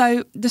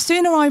 So the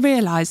sooner I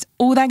realised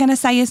all they're going to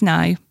say is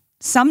no.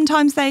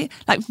 Sometimes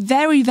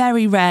very,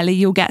 very rarely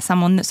you'll get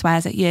someone that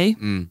swears at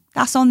you.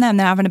 That's on them.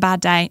 They're having a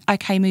bad day.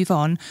 Okay, move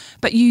on.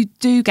 But you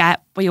do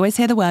we always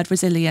hear the word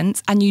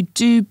resilience, and you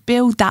do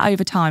build that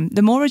over time.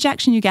 The more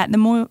rejection you get,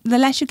 the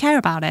less you care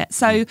about it.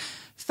 So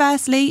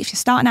firstly, if you're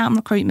starting out in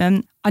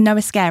recruitment, I know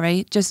it's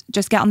scary. Just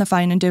get on the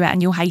phone and do it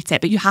and you'll hate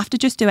it. But you have to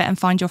just do it and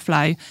find your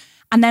flow.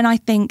 And then I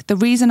think the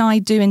reason I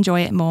do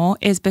enjoy it more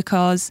is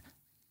because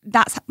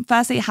that's,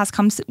 firstly, it has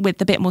come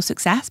with a bit more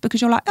success,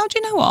 because you're like, oh, do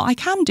you know what? I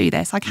can do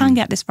this. I can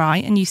get this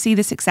right. And you see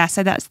the success.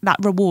 So that's that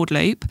reward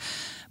loop.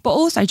 But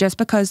also just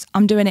because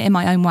I'm doing it in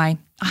my own way.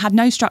 I had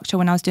no structure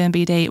when I was doing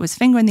BD. It was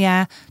finger in the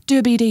air, do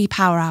a BD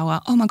power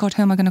hour. Oh my God,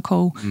 who am I going to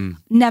call?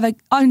 Never,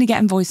 only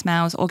getting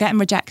voicemails or getting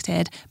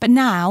rejected. But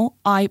now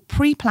I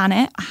pre-plan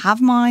it. I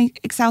have my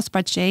Excel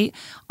spreadsheet.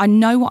 I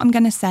know what I'm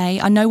going to say.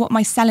 I know what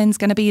my selling's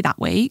going to be that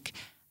week.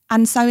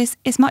 And so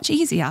it's much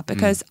easier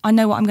because I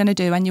know what I'm going to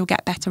do and you'll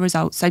get better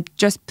results. So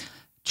just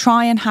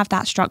try and have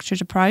that structured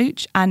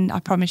approach. And I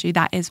promise you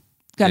that is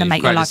going to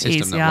make your life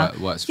easier.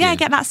 Works for you.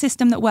 Get that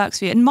system that works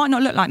for you. It might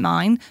not look like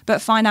mine,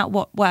 but find out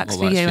what works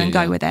for you and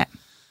go with it.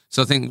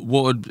 So I think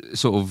what would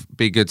sort of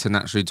be good to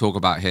naturally talk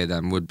about here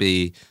then would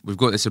be, we've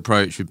got this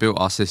approach, we've built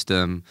our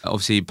system.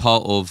 Obviously,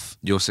 part of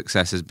your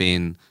success has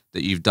been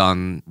that you've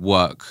done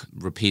work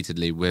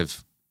repeatedly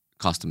with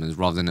customers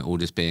rather than it all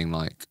just being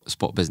like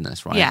spot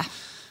business, right? Yeah.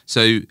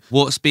 So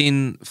what's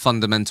been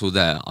fundamental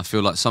there? I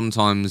feel like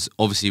sometimes,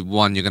 obviously,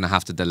 one, you're going to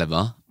have to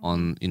deliver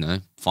on,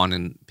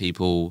 finding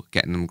people,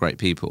 getting them great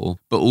people.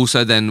 But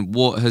also then,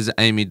 what has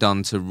Amy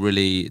done to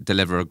really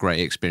deliver a great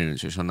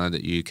experience, which I know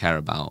that you care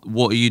about?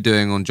 What are you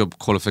doing on job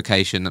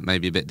qualification that may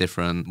be a bit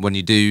different? When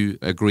you do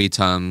agree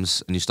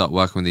terms and you start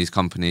working with these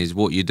companies,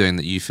 what are you doing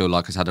that you feel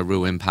like has had a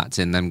real impact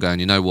in them going,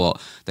 you know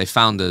what, they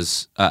found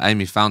us,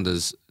 Amy found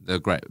us the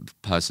great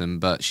person,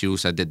 but she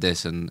also did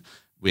this and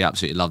we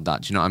absolutely love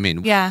that. Do you know what I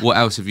mean? Yeah. What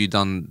else have you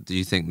done, do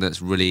you think,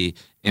 that's really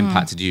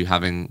impacted you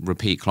having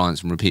repeat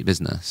clients and repeat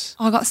business?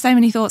 I've got so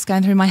many thoughts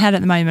going through my head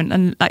at the moment,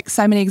 and like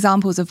so many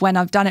examples of when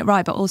I've done it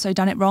right but also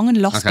done it wrong and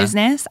lost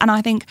business. And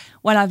I think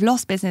when I've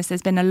lost business,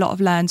 there's been a lot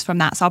of learns from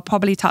that. So I'll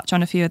probably touch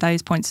on a few of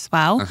those points as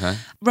well.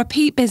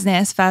 Repeat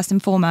business, first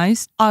and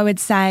foremost. I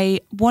would say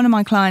one of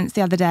my clients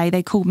the other day,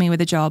 they called me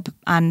with a job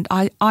and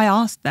I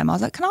asked them, I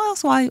was like, can I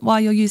ask why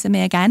you're using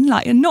me again?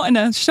 Like, not in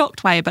a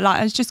shocked way, but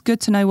like, it's just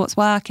good to know what's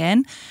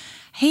working.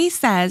 He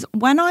says,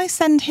 when I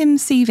send him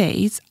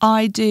CVs,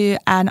 I do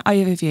an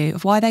overview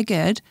of why they're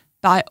good,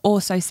 but I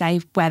also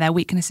say where their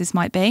weaknesses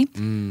might be.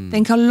 I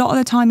think a lot of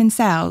the time in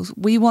sales,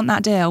 we want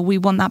that deal, we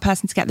want that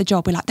person to get the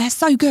job. We're like, they're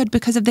so good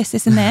because of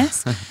this and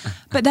this.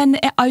 But then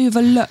it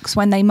overlooks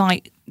when they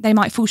might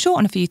fall short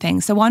on a few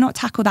things. So why not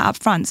tackle that up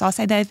front? So I'll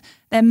say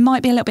they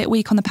might be a little bit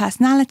weak on the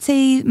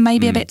personality,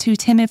 maybe a bit too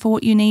timid for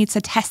what you need.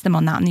 So test them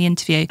on that in the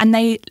interview. And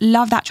they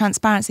love that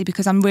transparency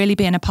because I'm really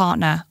being a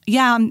partner.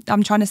 Yeah,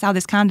 I'm trying to sell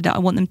this candidate. I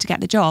want them to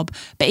get the job.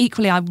 But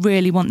equally, I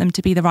really want them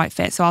to be the right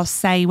fit. So I'll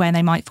say where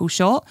they might fall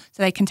short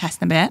so they can test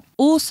them a bit.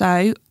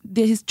 Also,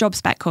 these job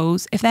spec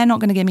calls, if they're not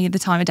going to give me the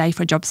time of day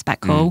for a job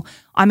spec call,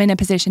 I'm in a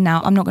position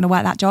now, I'm not going to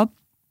work that job.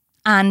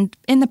 And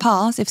in the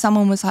past, if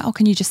someone was like, oh,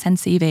 can you just send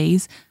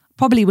CVs?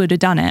 Probably would have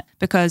done it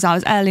because I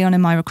was early on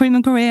in my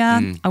recruitment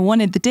career. I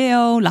wanted the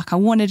deal, like I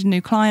wanted a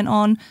new client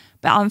on.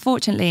 But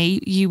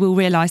unfortunately, you will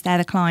realise they're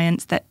the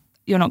clients that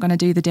you're not going to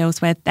do the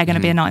deals with. They're going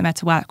to be a nightmare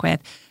to work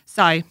with.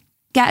 So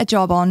get a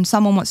job on,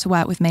 someone wants to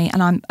work with me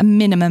and I'm a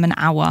minimum an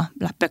hour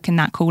like booking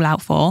that call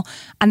out for.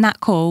 And that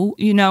call,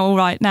 all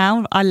right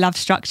now, I love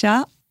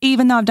structure.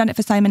 Even though I've done it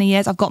for so many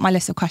years, I've got my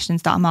list of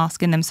questions that I'm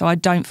asking them so I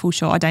don't fall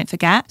short, I don't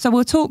forget. So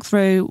we'll talk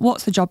through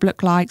what's the job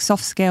look like,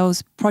 soft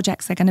skills,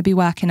 projects they're going to be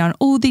working on,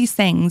 all these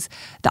things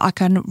that I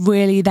can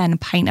really then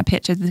paint a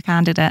picture of the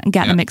candidate and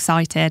get them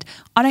excited.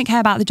 I don't care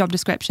about the job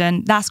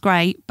description, that's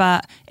great,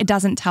 but it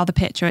doesn't tell the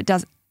picture.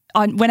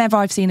 Whenever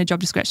I've seen a job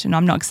description,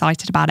 I'm not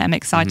excited about it. I'm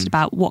excited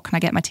about what can I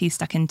get my teeth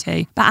stuck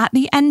into. But at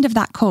the end of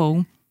that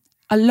call,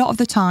 a lot of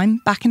the time,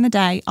 back in the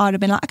day, I'd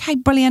have been like, okay,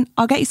 brilliant,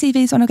 I'll get your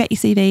CVs when I'll get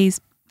your CVs.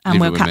 And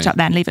we'll catch up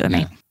then, leave it with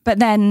me. But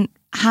then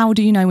how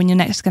do you know when you're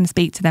next going to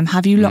speak to them?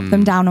 Have you locked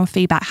them down on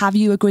feedback? Have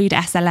you agreed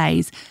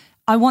SLAs?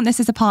 I want this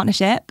as a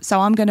partnership,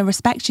 so I'm going to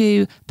respect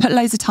you, put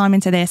loads of time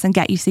into this and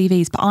get you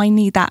CVs, but I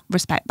need that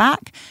respect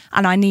back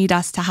and I need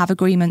us to have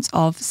agreements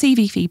of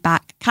CV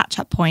feedback,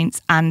 catch-up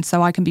points, and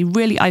so I can be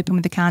really open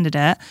with the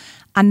candidate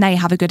and they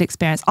have a good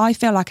experience. I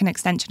feel like an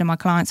extension of my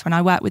clients when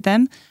I work with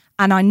them.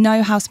 And I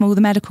know how small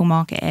the medical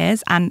market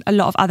is and a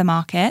lot of other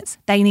markets,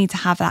 they need to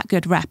have that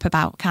good rep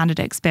about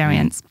candidate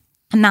experience.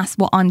 And that's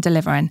what I'm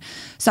delivering.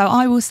 So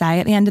I will say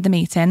at the end of the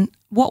meeting,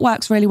 what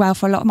works really well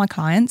for a lot of my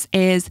clients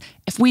is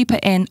if we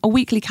put in a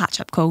weekly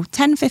catch-up call,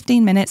 10,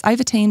 15 minutes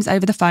over Teams,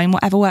 over the phone,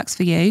 whatever works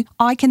for you,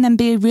 I can then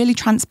be really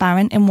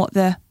transparent in what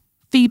the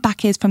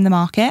feedback is from the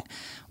market,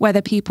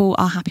 whether people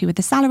are happy with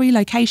the salary,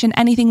 location,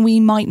 anything we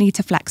might need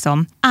to flex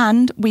on.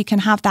 And we can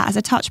have that as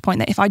a touch point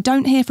that if I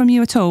don't hear from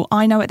you at all,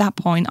 I know at that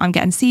point I'm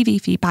getting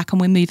CV feedback and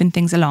we're moving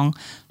things along.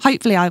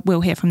 Hopefully I will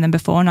hear from them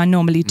before, and I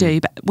normally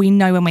do, but we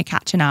know when we're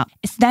catching up.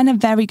 It's then a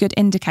very good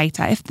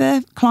indicator. If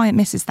the client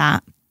misses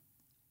that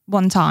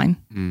one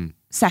time,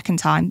 second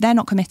time, they're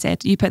not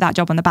committed. You put that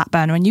job on the back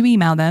burner and you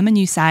email them and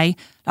you say,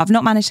 I've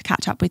not managed to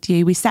catch up with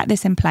you. We set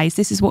this in place.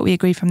 This is what we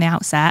agreed from the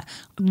outset.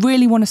 I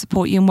really want to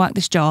support you and work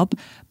this job,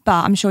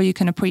 but I'm sure you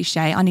can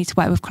appreciate I need to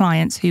work with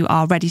clients who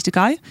are ready to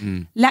go.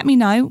 Let me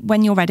know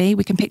when you're ready.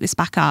 We can pick this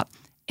back up.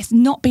 It's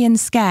not being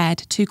scared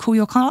to call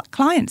your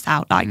clients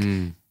out. Like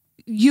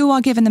you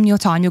are giving them your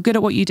time. You're good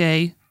at what you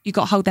do. You've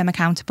got to hold them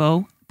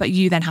accountable, but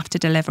you then have to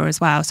deliver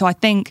as well. So I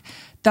think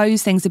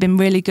those things have been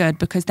really good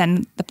because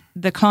then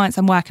the clients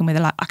I'm working with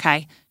are like,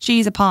 okay,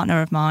 she's a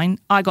partner of mine.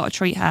 I got to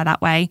treat her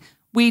that way.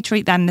 We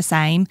treat them the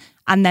same.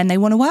 And then they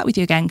want to work with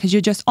you again because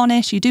you're just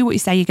honest. You do what you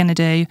say you're going to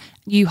do.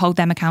 You hold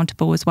them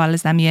accountable as well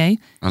as them you.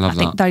 I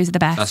think those are the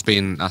best.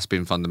 That's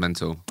been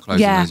fundamental.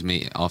 Closing those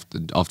meetings after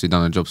you've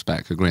done a job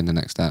spec, agreeing the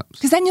next steps.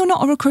 Because then you're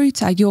not a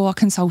recruiter, you're a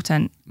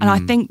consultant. And I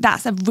think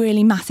that's a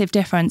really massive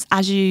difference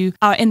as you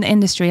are in the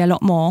industry a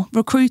lot more.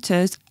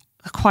 Recruiters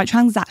are quite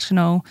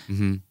transactional.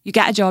 You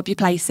get a job, you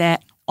place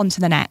it, on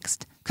to the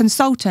next.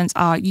 Consultants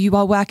you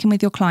are working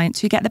with your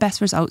clients, you get the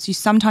best results. You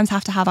sometimes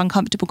have to have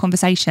uncomfortable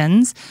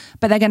conversations,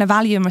 but they're going to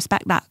value and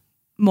respect that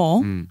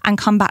more and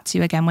come back to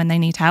you again when they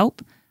need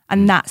help.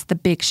 And that's the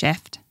big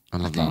shift. I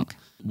love that.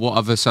 What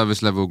other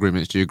service level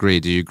agreements do you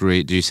agree? Do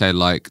you say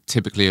like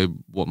typically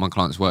what my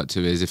clients work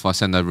to is if I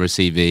send over a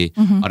CV,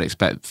 I'd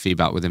expect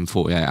feedback within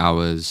 48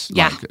 hours?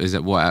 Yeah. Like, is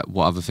it what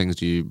other things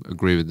do you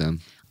agree with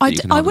them?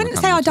 I wouldn't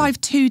say I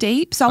dive too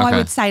deep. So I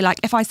would say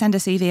like if I send a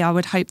CV, I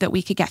would hope that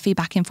we could get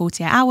feedback in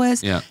 48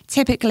 hours. Yeah.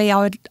 Typically,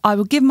 I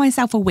would give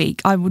myself a week.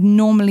 I would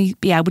normally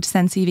be able to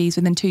send CVs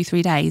within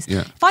 2-3 days. Yeah.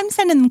 If I'm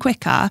sending them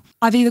quicker,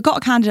 I've either got a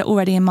candidate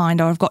already in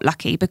mind or I've got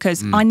lucky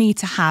because I need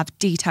to have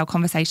detailed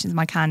conversations with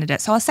my candidate.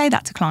 So I'll say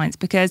that to clients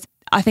because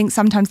I think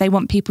sometimes they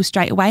want people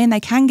straight away and they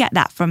can get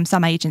that from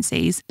some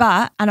agencies.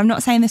 But, and I'm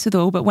not saying this with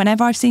all, but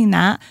whenever I've seen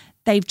that,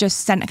 they've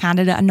just sent a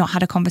candidate and not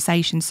had a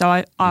conversation.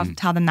 So I'll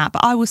tell them that.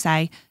 But I will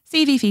say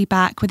CV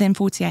feedback within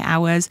 48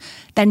 hours,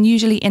 then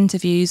usually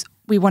interviews.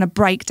 We want to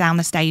break down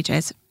the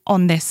stages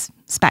on this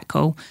spec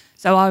call.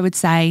 So I would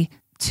say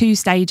 2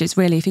 stages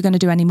really. If you're going to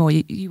do any more,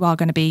 you are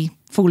going to be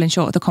falling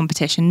short of the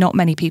competition. Not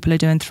many people are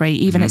doing 3,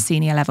 even at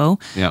senior level.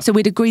 Yeah. So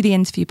we'd agree the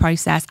interview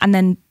process. And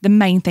then the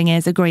main thing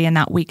is agreeing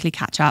that weekly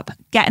catch up,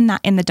 getting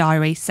that in the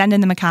diary,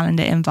 sending them a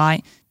calendar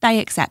invite. They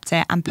accept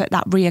it and put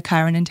that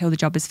reoccurring until the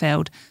job is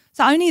filled.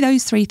 So only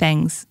those 3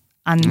 things.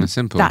 And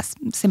that's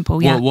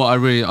simple, yeah.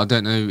 I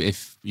don't know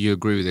if you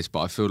agree with this, but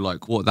I feel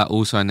like what that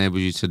also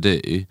enables you to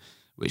do,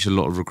 which a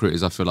lot of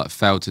recruiters I feel like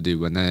fail to do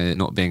when they're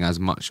not being as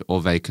much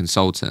of a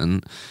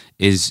consultant,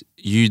 is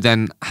you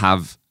then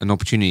have an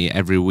opportunity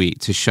every week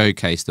to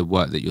showcase the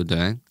work that you're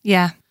doing.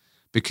 Yeah.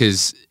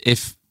 Because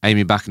if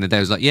Amy back in the day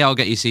was like, yeah, I'll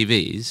get you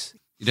CVs,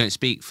 you don't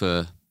speak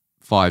for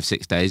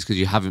 5-6 days because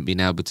you haven't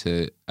been able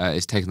to,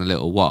 it's taken a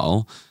little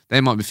while,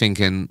 they might be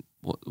thinking,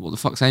 what the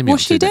fuck's Amy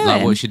What's up to? she doing?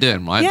 Like, what's she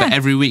doing, right? Yeah. But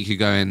every week you're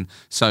going,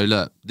 so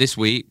look, this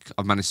week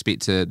I've managed to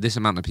speak to this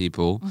amount of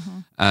people.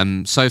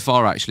 So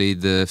far, actually,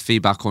 the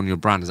feedback on your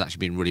brand has actually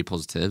been really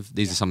positive.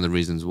 These are some of the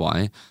reasons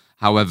why.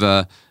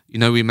 However, you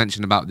know, we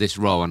mentioned about this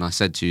role and I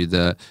said to you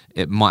that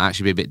it might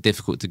actually be a bit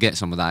difficult to get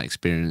some of that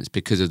experience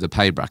because of the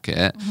pay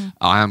bracket.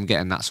 I am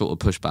getting that sort of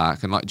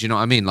pushback. And like, do you know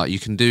what I mean? Like you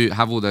can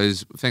have all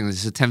those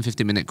things. It's a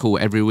 10-15 minute call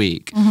every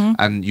week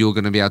and you're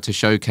going to be able to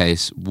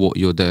showcase what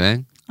you're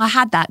doing. I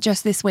had that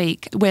just this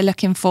week. We're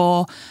looking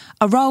for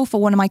a role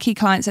for one of my key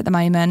clients at the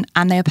moment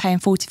and they are paying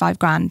 45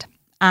 grand.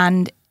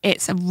 And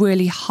it's a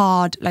really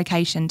hard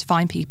location to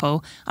find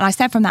people. And I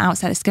said from the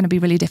outset, it's going to be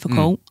really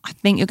difficult. I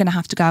think you're going to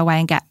have to go away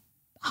and get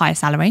higher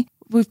salary.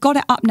 We've got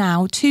it up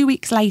now 2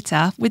 weeks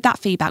later with that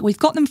feedback. We've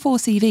got them 4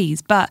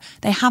 CVs, but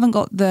they haven't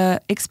got the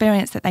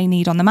experience that they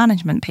need on the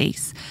management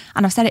piece.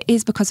 And I've said it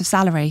is because of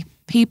salary.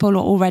 People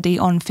are already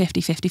on 50,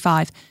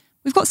 55.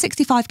 We've got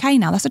 65k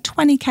now. That's a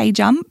 20k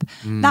jump.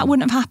 That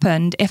wouldn't have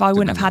happened if I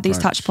wouldn't have had these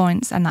touch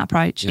points and that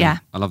approach. Yeah.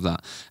 I love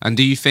that. And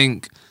do you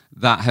think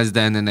that has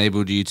then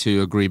enabled you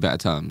to agree better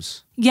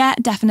terms? Yeah,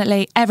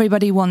 definitely.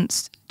 Everybody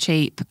wants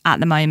cheap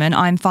at the moment.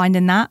 I'm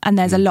finding that. And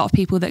there's a lot of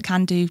people that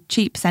can do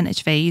cheap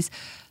percentage fees.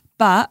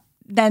 But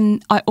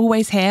then I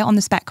always hear on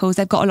the spec calls,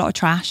 they've got a lot of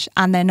trash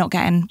and they're not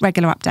getting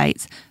regular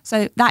updates.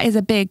 So that is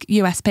a big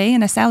USP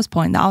and a sales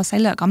point that I'll say,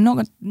 look, I'm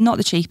not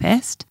the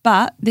cheapest,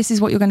 but this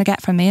is what you're going to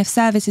get from me. If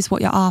service is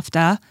what you're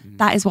after,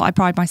 that is what I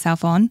pride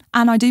myself on.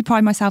 And I do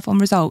pride myself on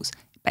results.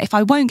 But if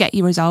I won't get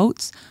you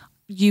results,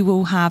 you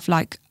will have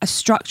like a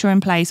structure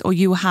in place or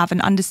you will have an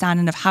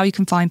understanding of how you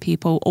can find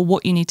people or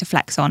what you need to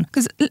flex on.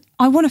 Because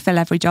I want to fill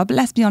every job, but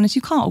let's be honest,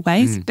 you can't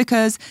always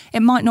because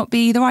it might not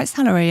be the right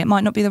salary, it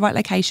might not be the right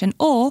location,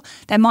 or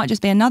there might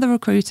just be another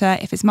recruiter,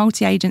 if it's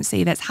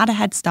multi-agency, that's had a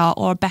head start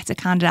or a better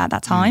candidate at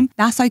that time.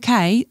 That's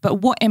okay.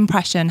 But what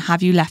impression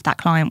have you left that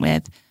client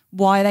with?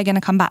 Why are they going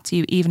to come back to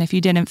you even if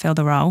you didn't fill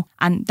the role?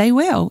 And they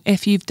will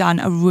if you've done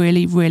a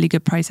really, really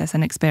good process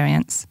and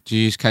experience. Do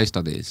you use case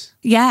studies?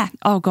 Yeah.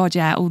 Oh, God,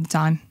 yeah, all the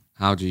time.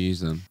 How do you use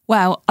them?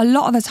 Well, a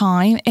lot of the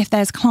time, if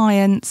there's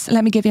clients,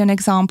 let me give you an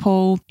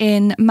example.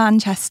 In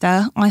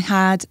Manchester, I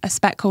had a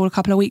spec call a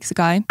couple of weeks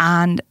ago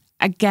and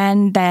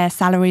Again, their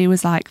salary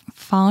was like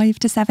 5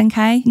 to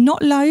 7K.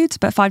 Not loads,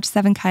 but 5 to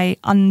 7K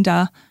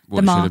under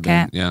the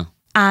market. Yeah.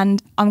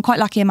 And I'm quite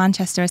lucky in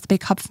Manchester. It's a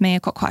big hub for me.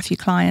 I've got quite a few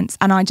clients.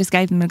 And I just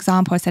gave them an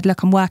example. I said,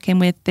 look, I'm working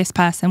with this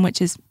person,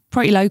 which is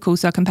pretty local,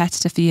 so a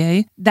competitor for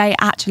you. They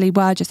actually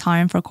were just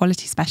hiring for a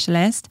quality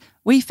specialist.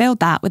 We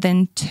filled that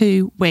within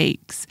 2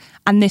 weeks.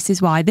 And this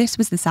is why. This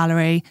was the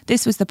salary.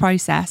 This was the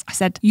process. I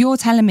said, you're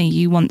telling me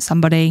you want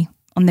somebody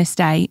on this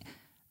date.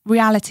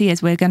 Reality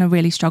is we're going to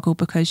really struggle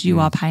because you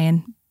are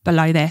paying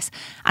below this.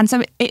 And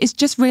so it is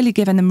just really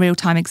giving them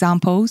real-time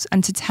examples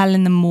and to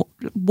telling them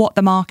what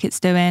the market's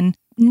doing.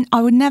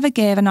 I would never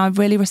give, and I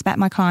really respect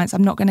my clients,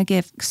 I'm not going to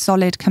give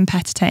solid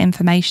competitor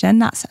information.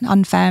 That's an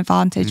unfair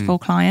advantage for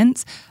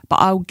clients. But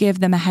I'll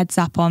give them a heads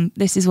up on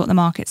this is what the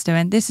market's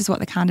doing. This is what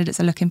the candidates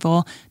are looking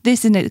for. This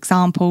is an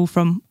example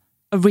from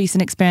a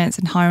recent experience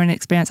and hiring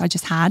experience I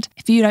just had.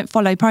 If you don't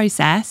follow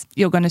process,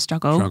 you're going to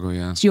struggle.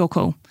 Yeah. It's your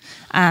call.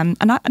 And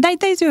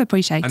they do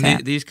appreciate it.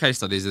 And these case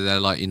studies, are they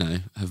like,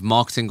 have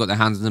marketing got their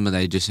hands on them?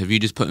 Have you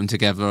just put them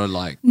together?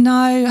 Like,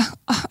 no,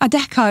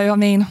 Adecco, I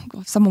mean,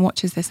 if someone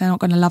watches this, they're not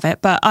going to love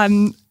it. But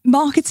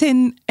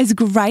marketing is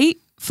great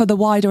for the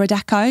wider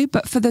Adecco,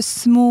 but for the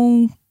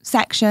small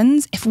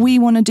sections, if we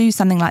want to do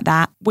something like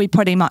that, we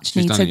pretty much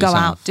need to go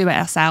out, do it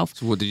ourselves.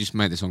 So what, did you just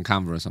make this on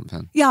Canva or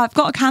something? Yeah, I've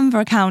got a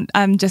Canva account.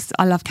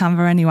 I love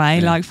Canva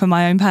anyway, like for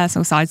my own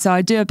personal side. So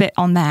I do a bit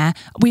on there.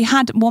 We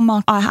had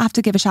one I have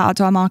to give a shout out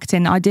to our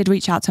marketing. I did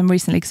reach out to them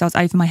recently because I was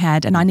over my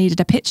head and I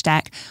needed a pitch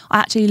deck. I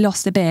actually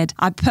lost a bid.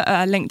 I put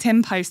a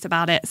LinkedIn post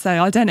about it.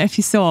 So I don't know if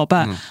you saw,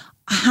 but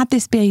I had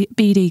this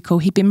BD call.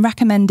 He'd been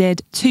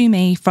recommended to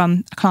me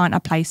from a client I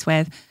placed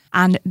with.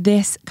 And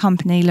this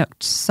company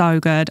looked so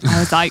good. I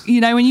was like,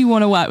 when you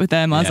want to work with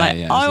them, I was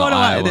I want to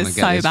work with this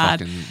so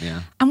bad.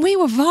 And we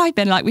were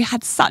vibing, like we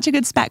had such a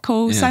good spec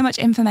call, so much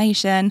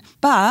information.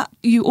 But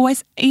you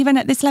always, even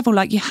at this level,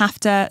 like you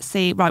have to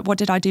see, right, what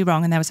did I do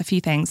wrong? And there was a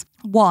few things.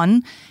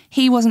 One,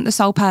 he wasn't the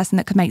sole person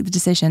that could make the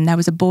decision. There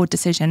was a board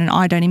decision and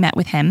I'd only met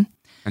with him.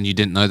 And you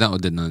didn't know that or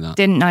didn't know that?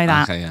 Didn't know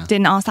that. Okay, yeah.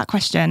 Didn't ask that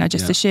question. I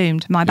just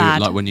assumed. My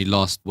bad. Like when you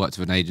last worked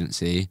with an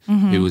agency,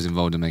 who was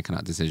involved in making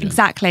that decision?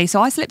 Exactly.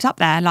 So I slipped up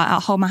there, like I'll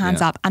hold my hands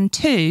up. And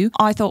 2,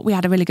 I thought we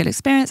had a really good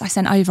experience. I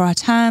sent over our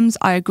terms.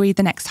 I agreed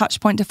the next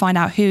touch point to find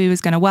out who he was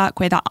going to work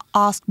with. I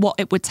asked what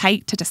it would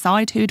take to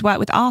decide who'd work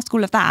with, ask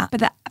all of that. But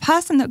the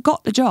person that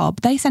got the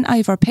job, they sent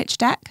over a pitch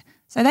deck.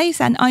 So they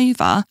sent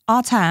over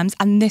our terms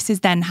and this is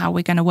then how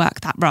we're going to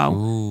work that role.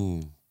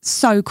 Ooh.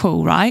 So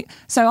cool, right?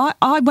 So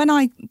I when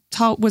I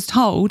was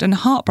told and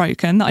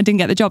heartbroken that I didn't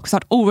get the job because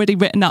I'd already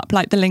written up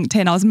like the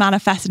LinkedIn, I was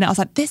manifesting it. I was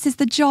like, this is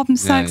the job. I'm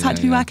so excited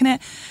to be working it.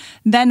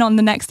 Then on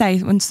the next day,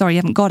 when you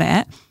haven't got it,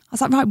 I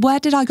was like, right, where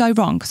did I go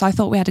wrong? Because I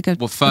thought we had a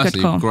good. Well,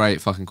 firstly, good call. Great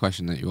fucking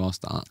question that you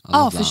asked that.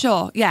 For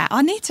sure. Yeah,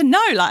 I need to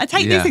know. Like, I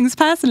take these things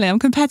personally. I'm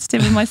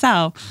competitive with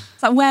myself.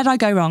 It's like, where did I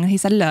go wrong? And he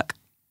said, look,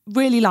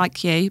 really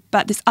like you,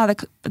 but this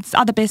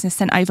other business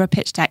sent over a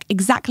pitch deck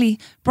exactly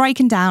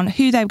breaking down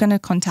who they were going to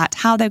contact,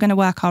 how they were going to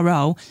work our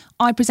role.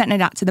 I presented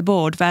that to the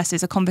board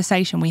versus a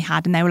conversation we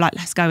had and they were like,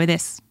 let's go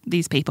with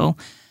these people.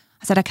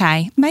 I said,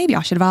 okay, maybe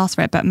I should have asked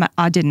for it, but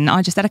I didn't.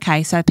 I just said,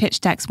 okay, so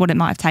pitch deck's what it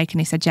might have taken.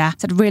 He said, yeah. I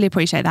said, really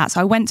appreciate that.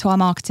 So I went to our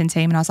marketing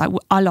team and I was like,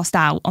 I lost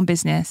out on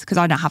business because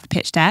I don't have a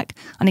pitch deck.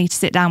 I need to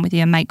sit down with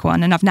you and make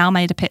one. And I've now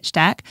made a pitch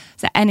deck.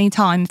 So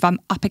anytime if I'm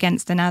up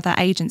against another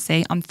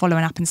agency, I'm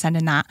following up and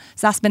sending that.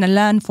 So that's been a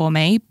learn for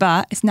me,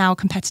 but it's now a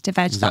competitive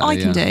edge that I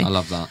can do. I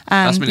love that.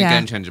 That's been a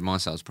game changer in my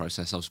sales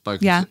process. I've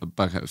spoken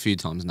about it a few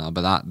times now,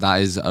 but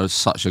that is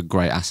such a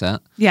great asset.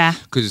 Yeah.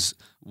 Because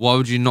why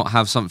would you not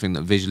have something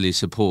that visually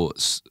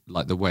supports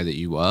like the way that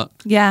you work?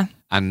 Yeah.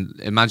 And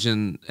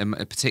imagine,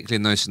 particularly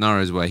in those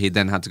scenarios where he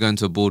then had to go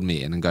into a board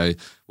meeting and go,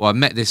 well, I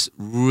met this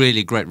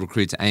really great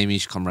recruiter, Amy,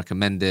 she's come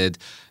recommended.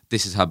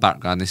 This is her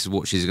background. This is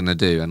what she's going to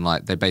do. And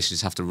like, they basically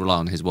just have to rely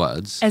on his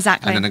words.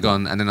 Exactly. And then I go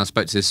on, and then I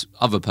spoke to this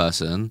other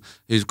person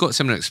who's got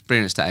similar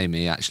experience to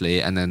Amy,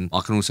 actually. And then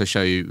I can also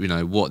show you,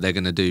 what they're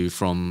going to do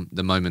from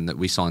the moment that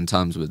we sign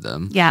terms with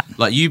them. Yeah.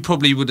 Like you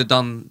probably would have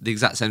done the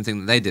exact same thing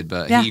that they did,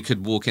 but he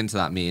could walk into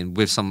that meeting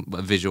with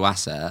a visual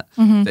asset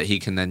that he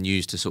can then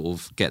use to sort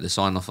of get the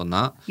sign off on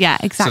that. Yeah,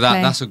 exactly. So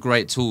that's a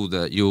great tool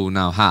that you'll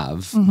now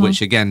have,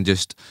 which again,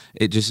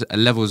 it just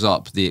levels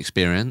up the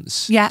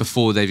experience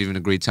before they've even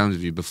agreed terms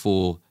with you, before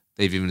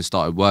they've even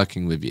started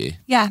working with you.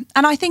 Yeah,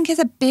 and I think it's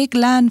a big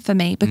learn for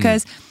me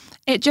because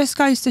it just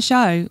goes to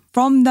show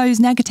from those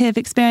negative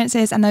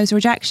experiences and those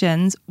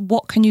rejections,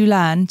 what can you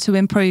learn to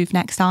improve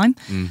next time?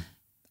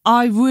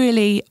 I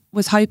really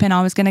was hoping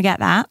I was going to get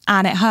that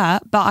and it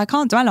hurt, but I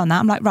can't dwell on that.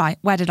 I'm like, right,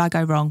 where did I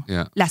go wrong?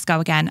 Yeah. Let's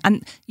go again.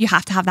 And you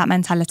have to have that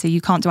mentality.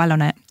 You can't dwell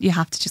on it. You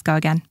have to just go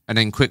again. And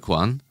then quick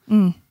one,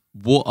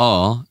 what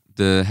are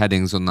the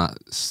headings on that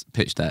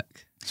pitch deck?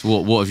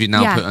 So what have you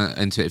now put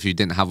into it if you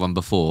didn't have one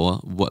before?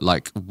 What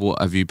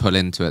have you put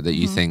into it that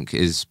you think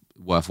is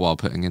worthwhile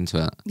putting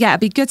into it? Yeah, it'd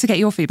be good to get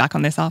your feedback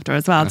on this after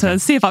as well to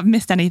see if I've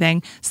missed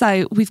anything.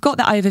 So we've got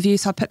the overview.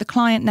 So I put the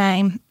client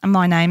name and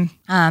my name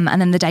and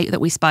then the date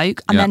that we spoke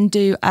and then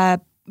do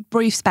a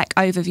brief spec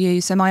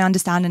overview. So my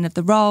understanding of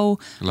the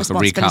role, like a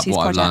recap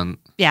what I've learned.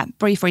 Yeah,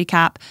 brief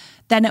recap.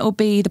 Then it will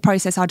be the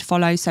process I'd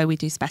follow. So we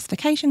do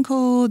specification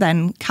call,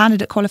 then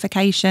candidate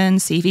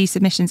qualifications, CV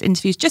submissions,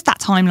 interviews, just that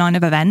timeline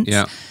of events.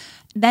 Yeah.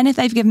 Then if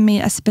they've given me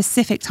a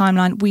specific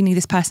timeline, we need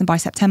this person by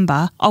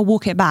September, I'll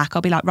walk it back.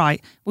 I'll be like,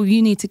 right, well,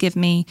 you need to give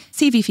me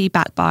CV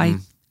feedback by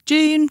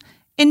June.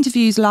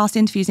 Interviews, last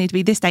interviews need to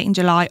be this date in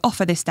July,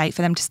 offer this date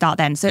for them to start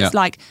then. So it's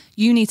like,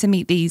 you need to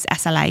meet these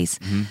SLAs.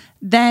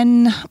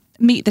 Then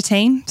meet the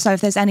team. So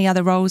if there's any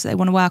other roles that they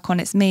want to work on,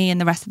 it's me and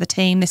the rest of the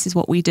team. This is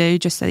what we do,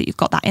 just so that you've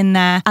got that in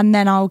there. And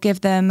then I'll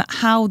give them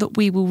how that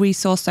we will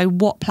resource. So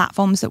what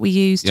platforms that we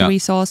use to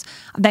resource.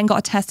 I've then got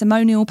a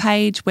testimonial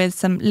page with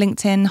some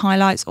LinkedIn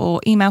highlights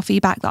or email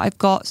feedback that I've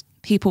got.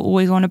 People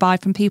always want to buy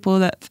from people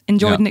that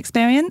enjoyed an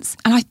experience.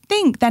 And I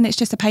think then it's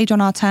just a page on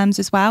our terms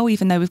as well,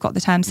 even though we've got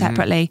the terms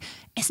separately.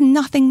 It's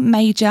nothing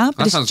major,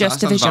 but it's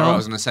just a visual. About right. I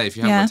was going to say, if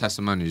you haven't got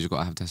testimonials, you've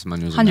got to have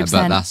testimonials in there.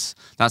 But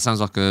that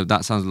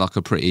sounds like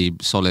a pretty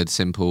solid,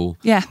 simple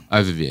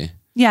overview.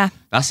 Yeah.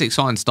 That's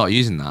exciting to start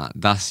using that.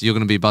 You're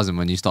going to be buzzing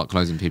when you start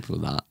closing people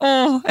with that.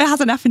 Oh, it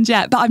hasn't happened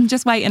yet, but I'm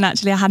just waiting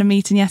actually. I had a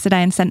meeting yesterday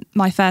and sent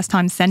my first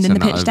time sending the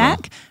pitch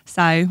deck.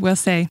 So we'll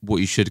see. What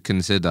you should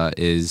consider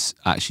is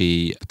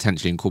actually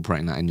potentially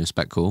incorporating that in your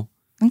spec call.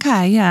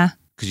 Okay, yeah.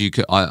 Because you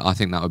could, I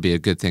think that would be a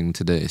good thing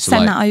to do. So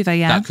send that over,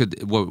 yeah. That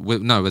could,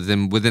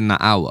 within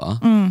that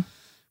hour.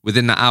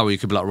 Within that hour, you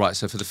could be like, right,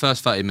 so for the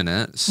first 30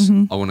 minutes,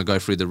 I want to go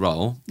through the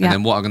role. And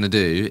then what I'm going to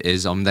do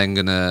is I'm then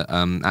going to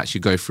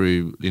actually go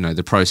through,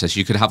 the process.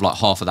 You could have like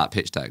half of that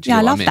pitch deck. I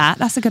love that.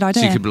 That's a good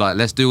idea. So you could be like,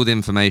 let's do all the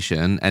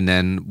information. And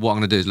then what I'm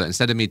going to do is, look,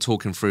 instead of me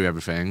talking through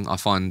everything, I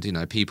find,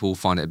 people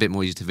find it a bit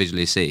more easy to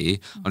visually see.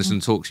 I'm just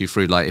going to talk to you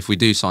through, like, if we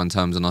do sign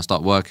terms and I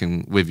start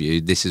working with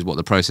you, this is what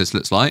the process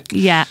looks like.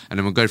 Yeah. And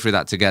then we'll go through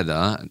that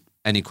together.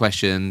 Any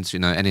questions,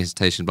 any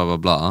hesitation, blah, blah,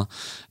 blah.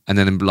 And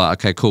then be like,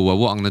 okay, cool. Well,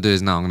 what I'm going to do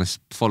is now I'm going to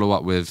follow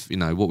up with,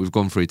 what we've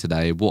gone through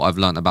today, what I've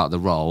learned about the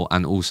role,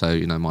 and also,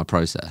 my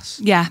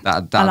process. Yeah, I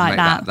like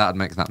that. That'd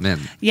make that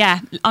mint. Yeah,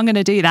 I'm going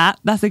to do that.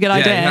 That's a good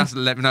idea. Yeah, you have to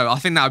let me know. I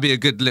think that would be a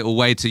good little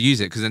way to use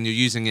it, because then you're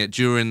using it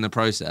during the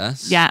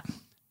process. Yeah.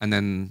 And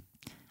then,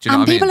 do you know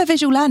what I mean? People are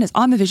visual learners.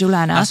 I'm a visual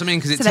learner. That's what I mean,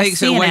 because it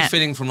takes it away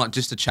feeling from like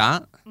just a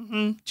chat.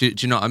 Do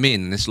you know what I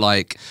mean? And it's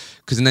like,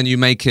 because then you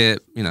make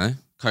it,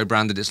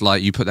 co-branded. It's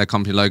like you put their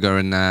company logo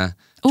in there.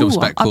 Job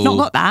spec call. I've not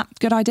got that.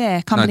 Good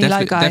idea. Company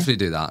logo. Definitely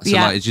do that. So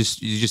like, you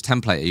just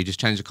template it. You just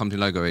change the company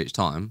logo each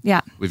time.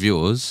 Yeah. With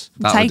yours.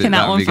 Taking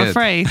that one for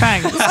free.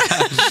 Thanks.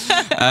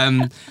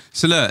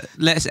 So look,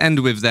 let's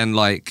end with then,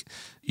 like,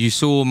 you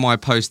saw my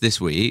post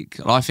this week.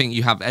 I think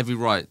you have every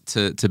right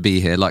to be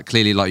here. Like,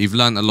 clearly, like, you've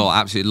learned a lot.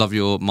 Absolutely love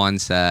your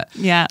mindset.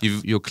 Yeah.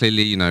 You're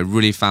clearly,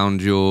 really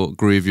found your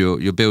groove.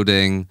 You're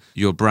building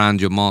your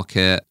brand, your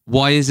market.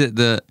 Why is it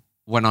that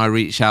when I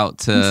reach out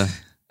to,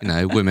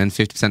 women,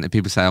 50% of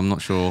people say, I'm not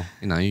sure,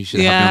 you should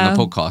have me on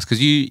the podcast?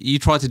 Because you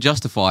try to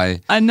justify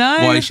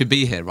why you should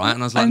be here, right?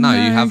 And I was like, no,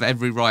 you have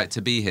every right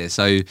to be here.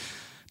 So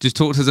just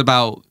talk to us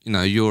about,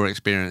 your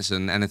experience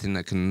and anything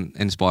that can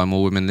inspire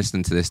more women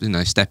listening to this,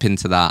 step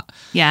into that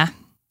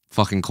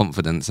fucking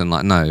confidence and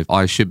like, no,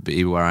 I should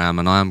be where I am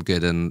and I am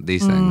good and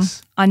these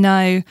things. I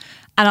know.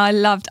 And I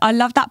loved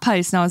that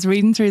post, and I was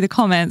reading through the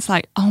comments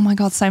like, oh my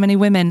God, so many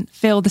women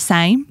feel the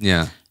same.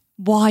 Yeah.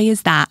 Why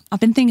is that? I've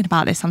been thinking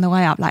about this on the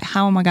way up. Like,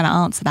 how am I going to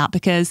answer that?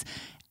 Because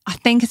I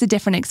think it's a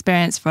different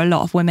experience for a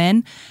lot of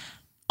women.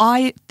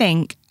 I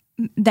think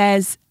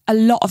there's a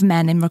lot of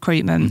men in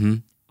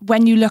recruitment.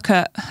 When you look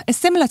at, it's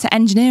similar to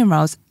engineering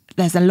roles,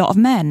 there's a lot of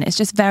men. It's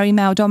just very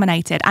male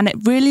dominated. And it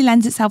really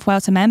lends itself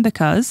well to men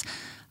because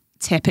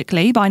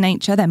typically by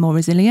nature, they're more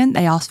resilient.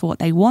 They ask for what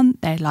they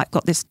want. They're like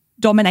got this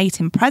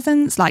dominating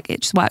presence. Like,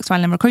 it just works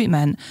well in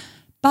recruitment.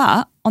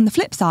 But on the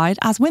flip side,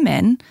 as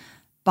women,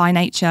 by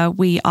nature,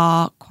 we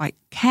are quite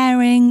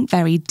caring,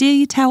 very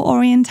detail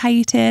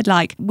orientated.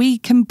 Like, we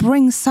can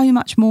bring so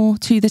much more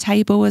to the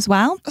table as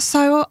well.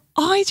 So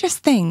I just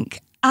think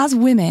as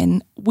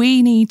women,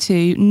 we need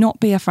to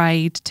not be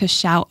afraid to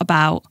shout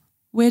about,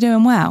 we're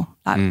doing well.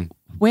 Like,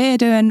 we're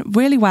doing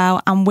really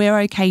well and we're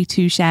okay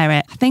to share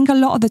it. I think a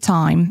lot of the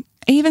time,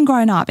 even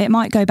growing up, it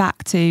might go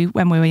back to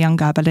when we were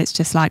younger, but it's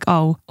just like,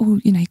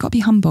 you've got to be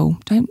humble.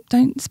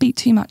 Don't speak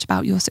too much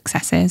about your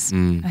successes.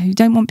 You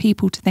don't want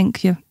people to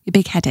think you're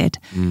big-headed.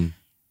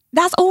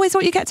 That's always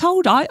what you get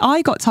told.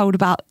 I got told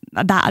about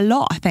that a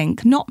lot, I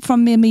think. Not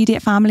from the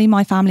immediate family.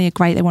 My family are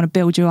great. They want to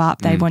build you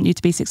up. They want you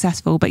to be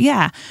successful. But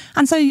yeah.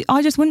 And so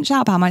I just wouldn't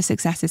shout about my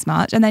successes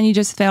much. And then you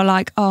just feel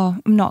like,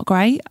 I'm not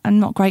great. I'm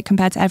not great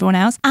compared to everyone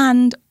else.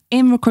 And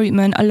in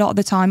recruitment, a lot of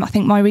the time, I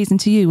think my reason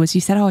to you was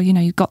you said,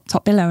 you've got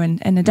top biller in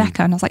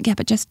Adecco. And I was like, yeah,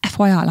 but just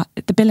FYI,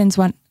 like, the billings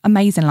weren't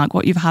amazing like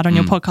what you've had on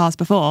your podcast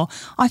before.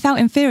 I felt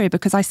inferior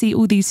because I see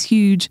all these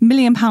huge £1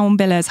 million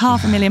billers,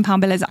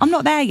 £500,000 billers. I'm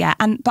not there yet.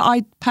 But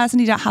I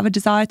personally don't have a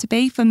desire to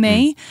be. For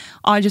me,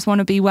 I just want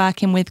to be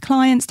working with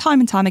clients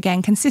time and time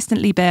again,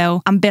 consistently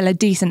bill a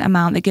decent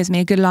amount that gives me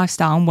a good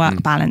lifestyle and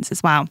work balance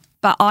as well.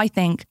 But I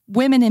think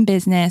women in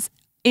business,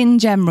 in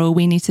general,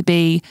 we need to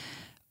be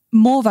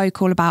more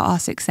vocal about our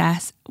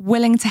success,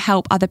 willing to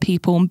help other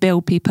people and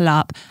build people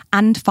up,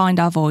 and find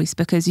our voice,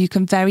 because you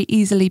can very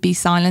easily be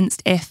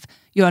silenced if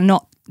you're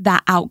not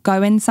that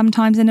outgoing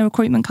sometimes in a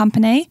recruitment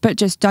company. But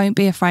just don't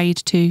be afraid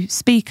to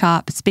speak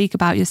up, speak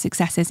about your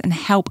successes, and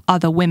help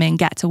other women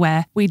get to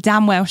where we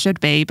damn well should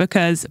be,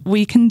 because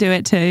we can do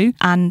it too.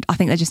 And I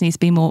think there just needs to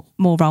be more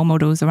role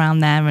models around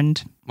there.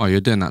 And well,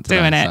 you're doing that today.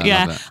 Doing it, so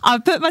yeah.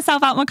 I've put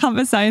myself out my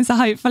comfort zone, so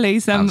hopefully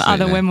some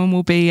Absolutely. other women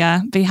will be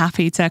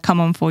happy to come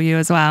on for you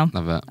as well.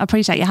 Love it. I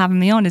appreciate you having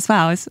me on as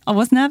well. I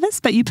was nervous,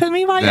 but you put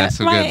me right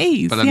it's all at good.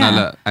 ease. But no,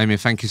 look, Amy,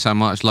 thank you so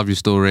much. Love your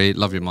story.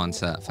 Love your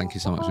mindset. Thank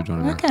you so much for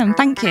joining me. Welcome.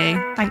 Thank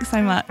you. Thanks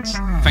so much.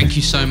 Thank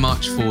you so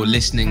much for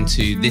listening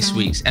to this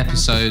week's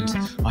episode.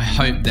 I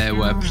hope there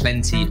were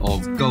plenty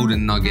of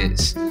golden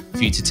nuggets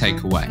for you to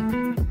take away.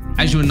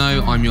 As you'll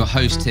know, I'm your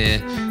host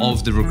here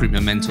of the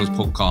Recruitment Mentors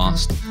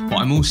podcast, but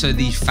I'm also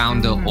the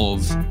founder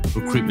of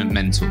Recruitment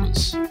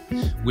Mentors.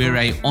 We're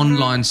an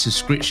online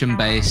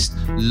subscription-based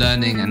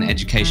learning and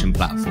education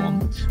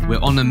platform. We're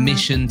on a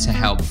mission to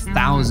help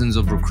thousands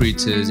of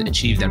recruiters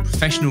achieve their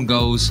professional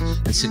goals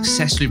and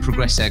successfully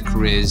progress their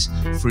careers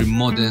through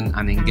modern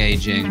and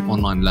engaging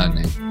online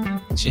learning.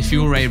 If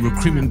you're a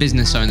recruitment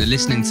business owner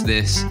listening to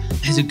this,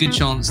 there's a good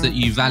chance that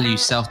you value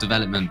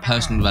self-development,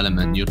 personal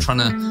development. You're trying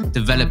to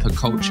develop a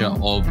culture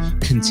of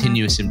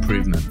continuous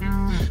improvement.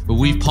 But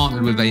we've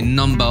partnered with a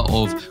number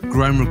of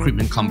growing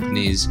recruitment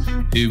companies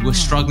who were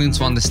struggling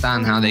to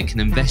understand how they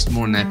can invest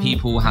more in their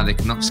people, how they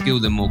can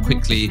upskill them more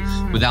quickly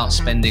without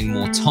spending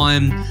more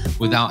time,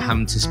 without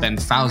having to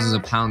spend thousands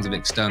of pounds of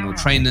external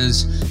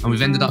trainers. And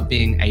we've ended up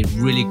being a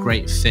really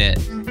great fit,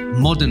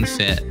 modern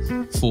fit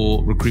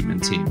for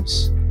recruitment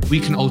teams. We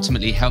can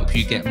ultimately help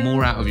you get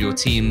more out of your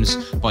teams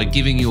by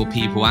giving your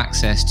people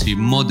access to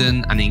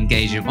modern and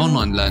engaging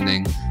online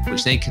learning,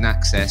 which they can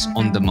access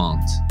on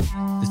demand.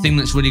 The thing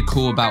that's really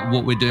cool about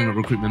what we're doing at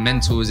Recruitment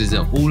Mentors is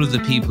that all of the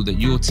people that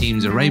your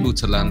teams are able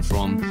to learn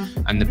from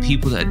and the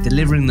people that are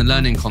delivering the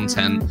learning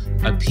content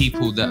are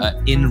people that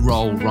are in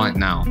role right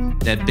now.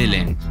 They're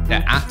billing,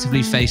 they're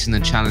actively facing the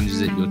challenges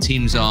that your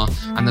teams are,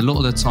 and a lot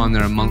of the time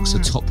they're amongst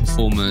the top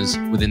performers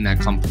within their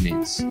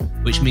companies,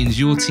 which means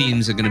your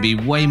teams are going to be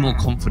way more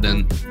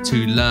confident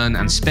to learn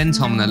and spend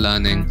time on their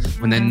learning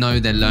when they know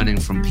they're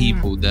learning from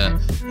people that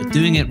are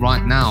doing it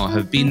right now,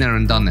 have been there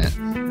and done it.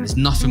 There's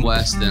nothing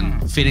worse than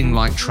feeling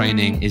like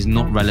training is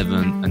not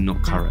relevant and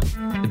not current.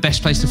 The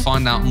best place to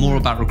find out more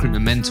about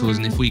Recruitment Mentors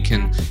and if we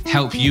can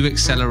help you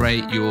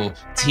accelerate your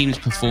team's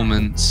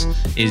performance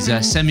is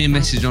send me a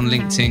message on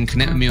LinkedIn,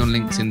 connect with me on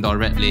LinkedIn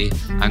directly,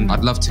 and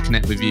I'd love to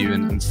connect with you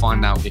and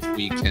find out if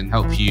we can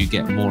help you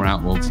get more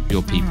out of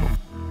your people.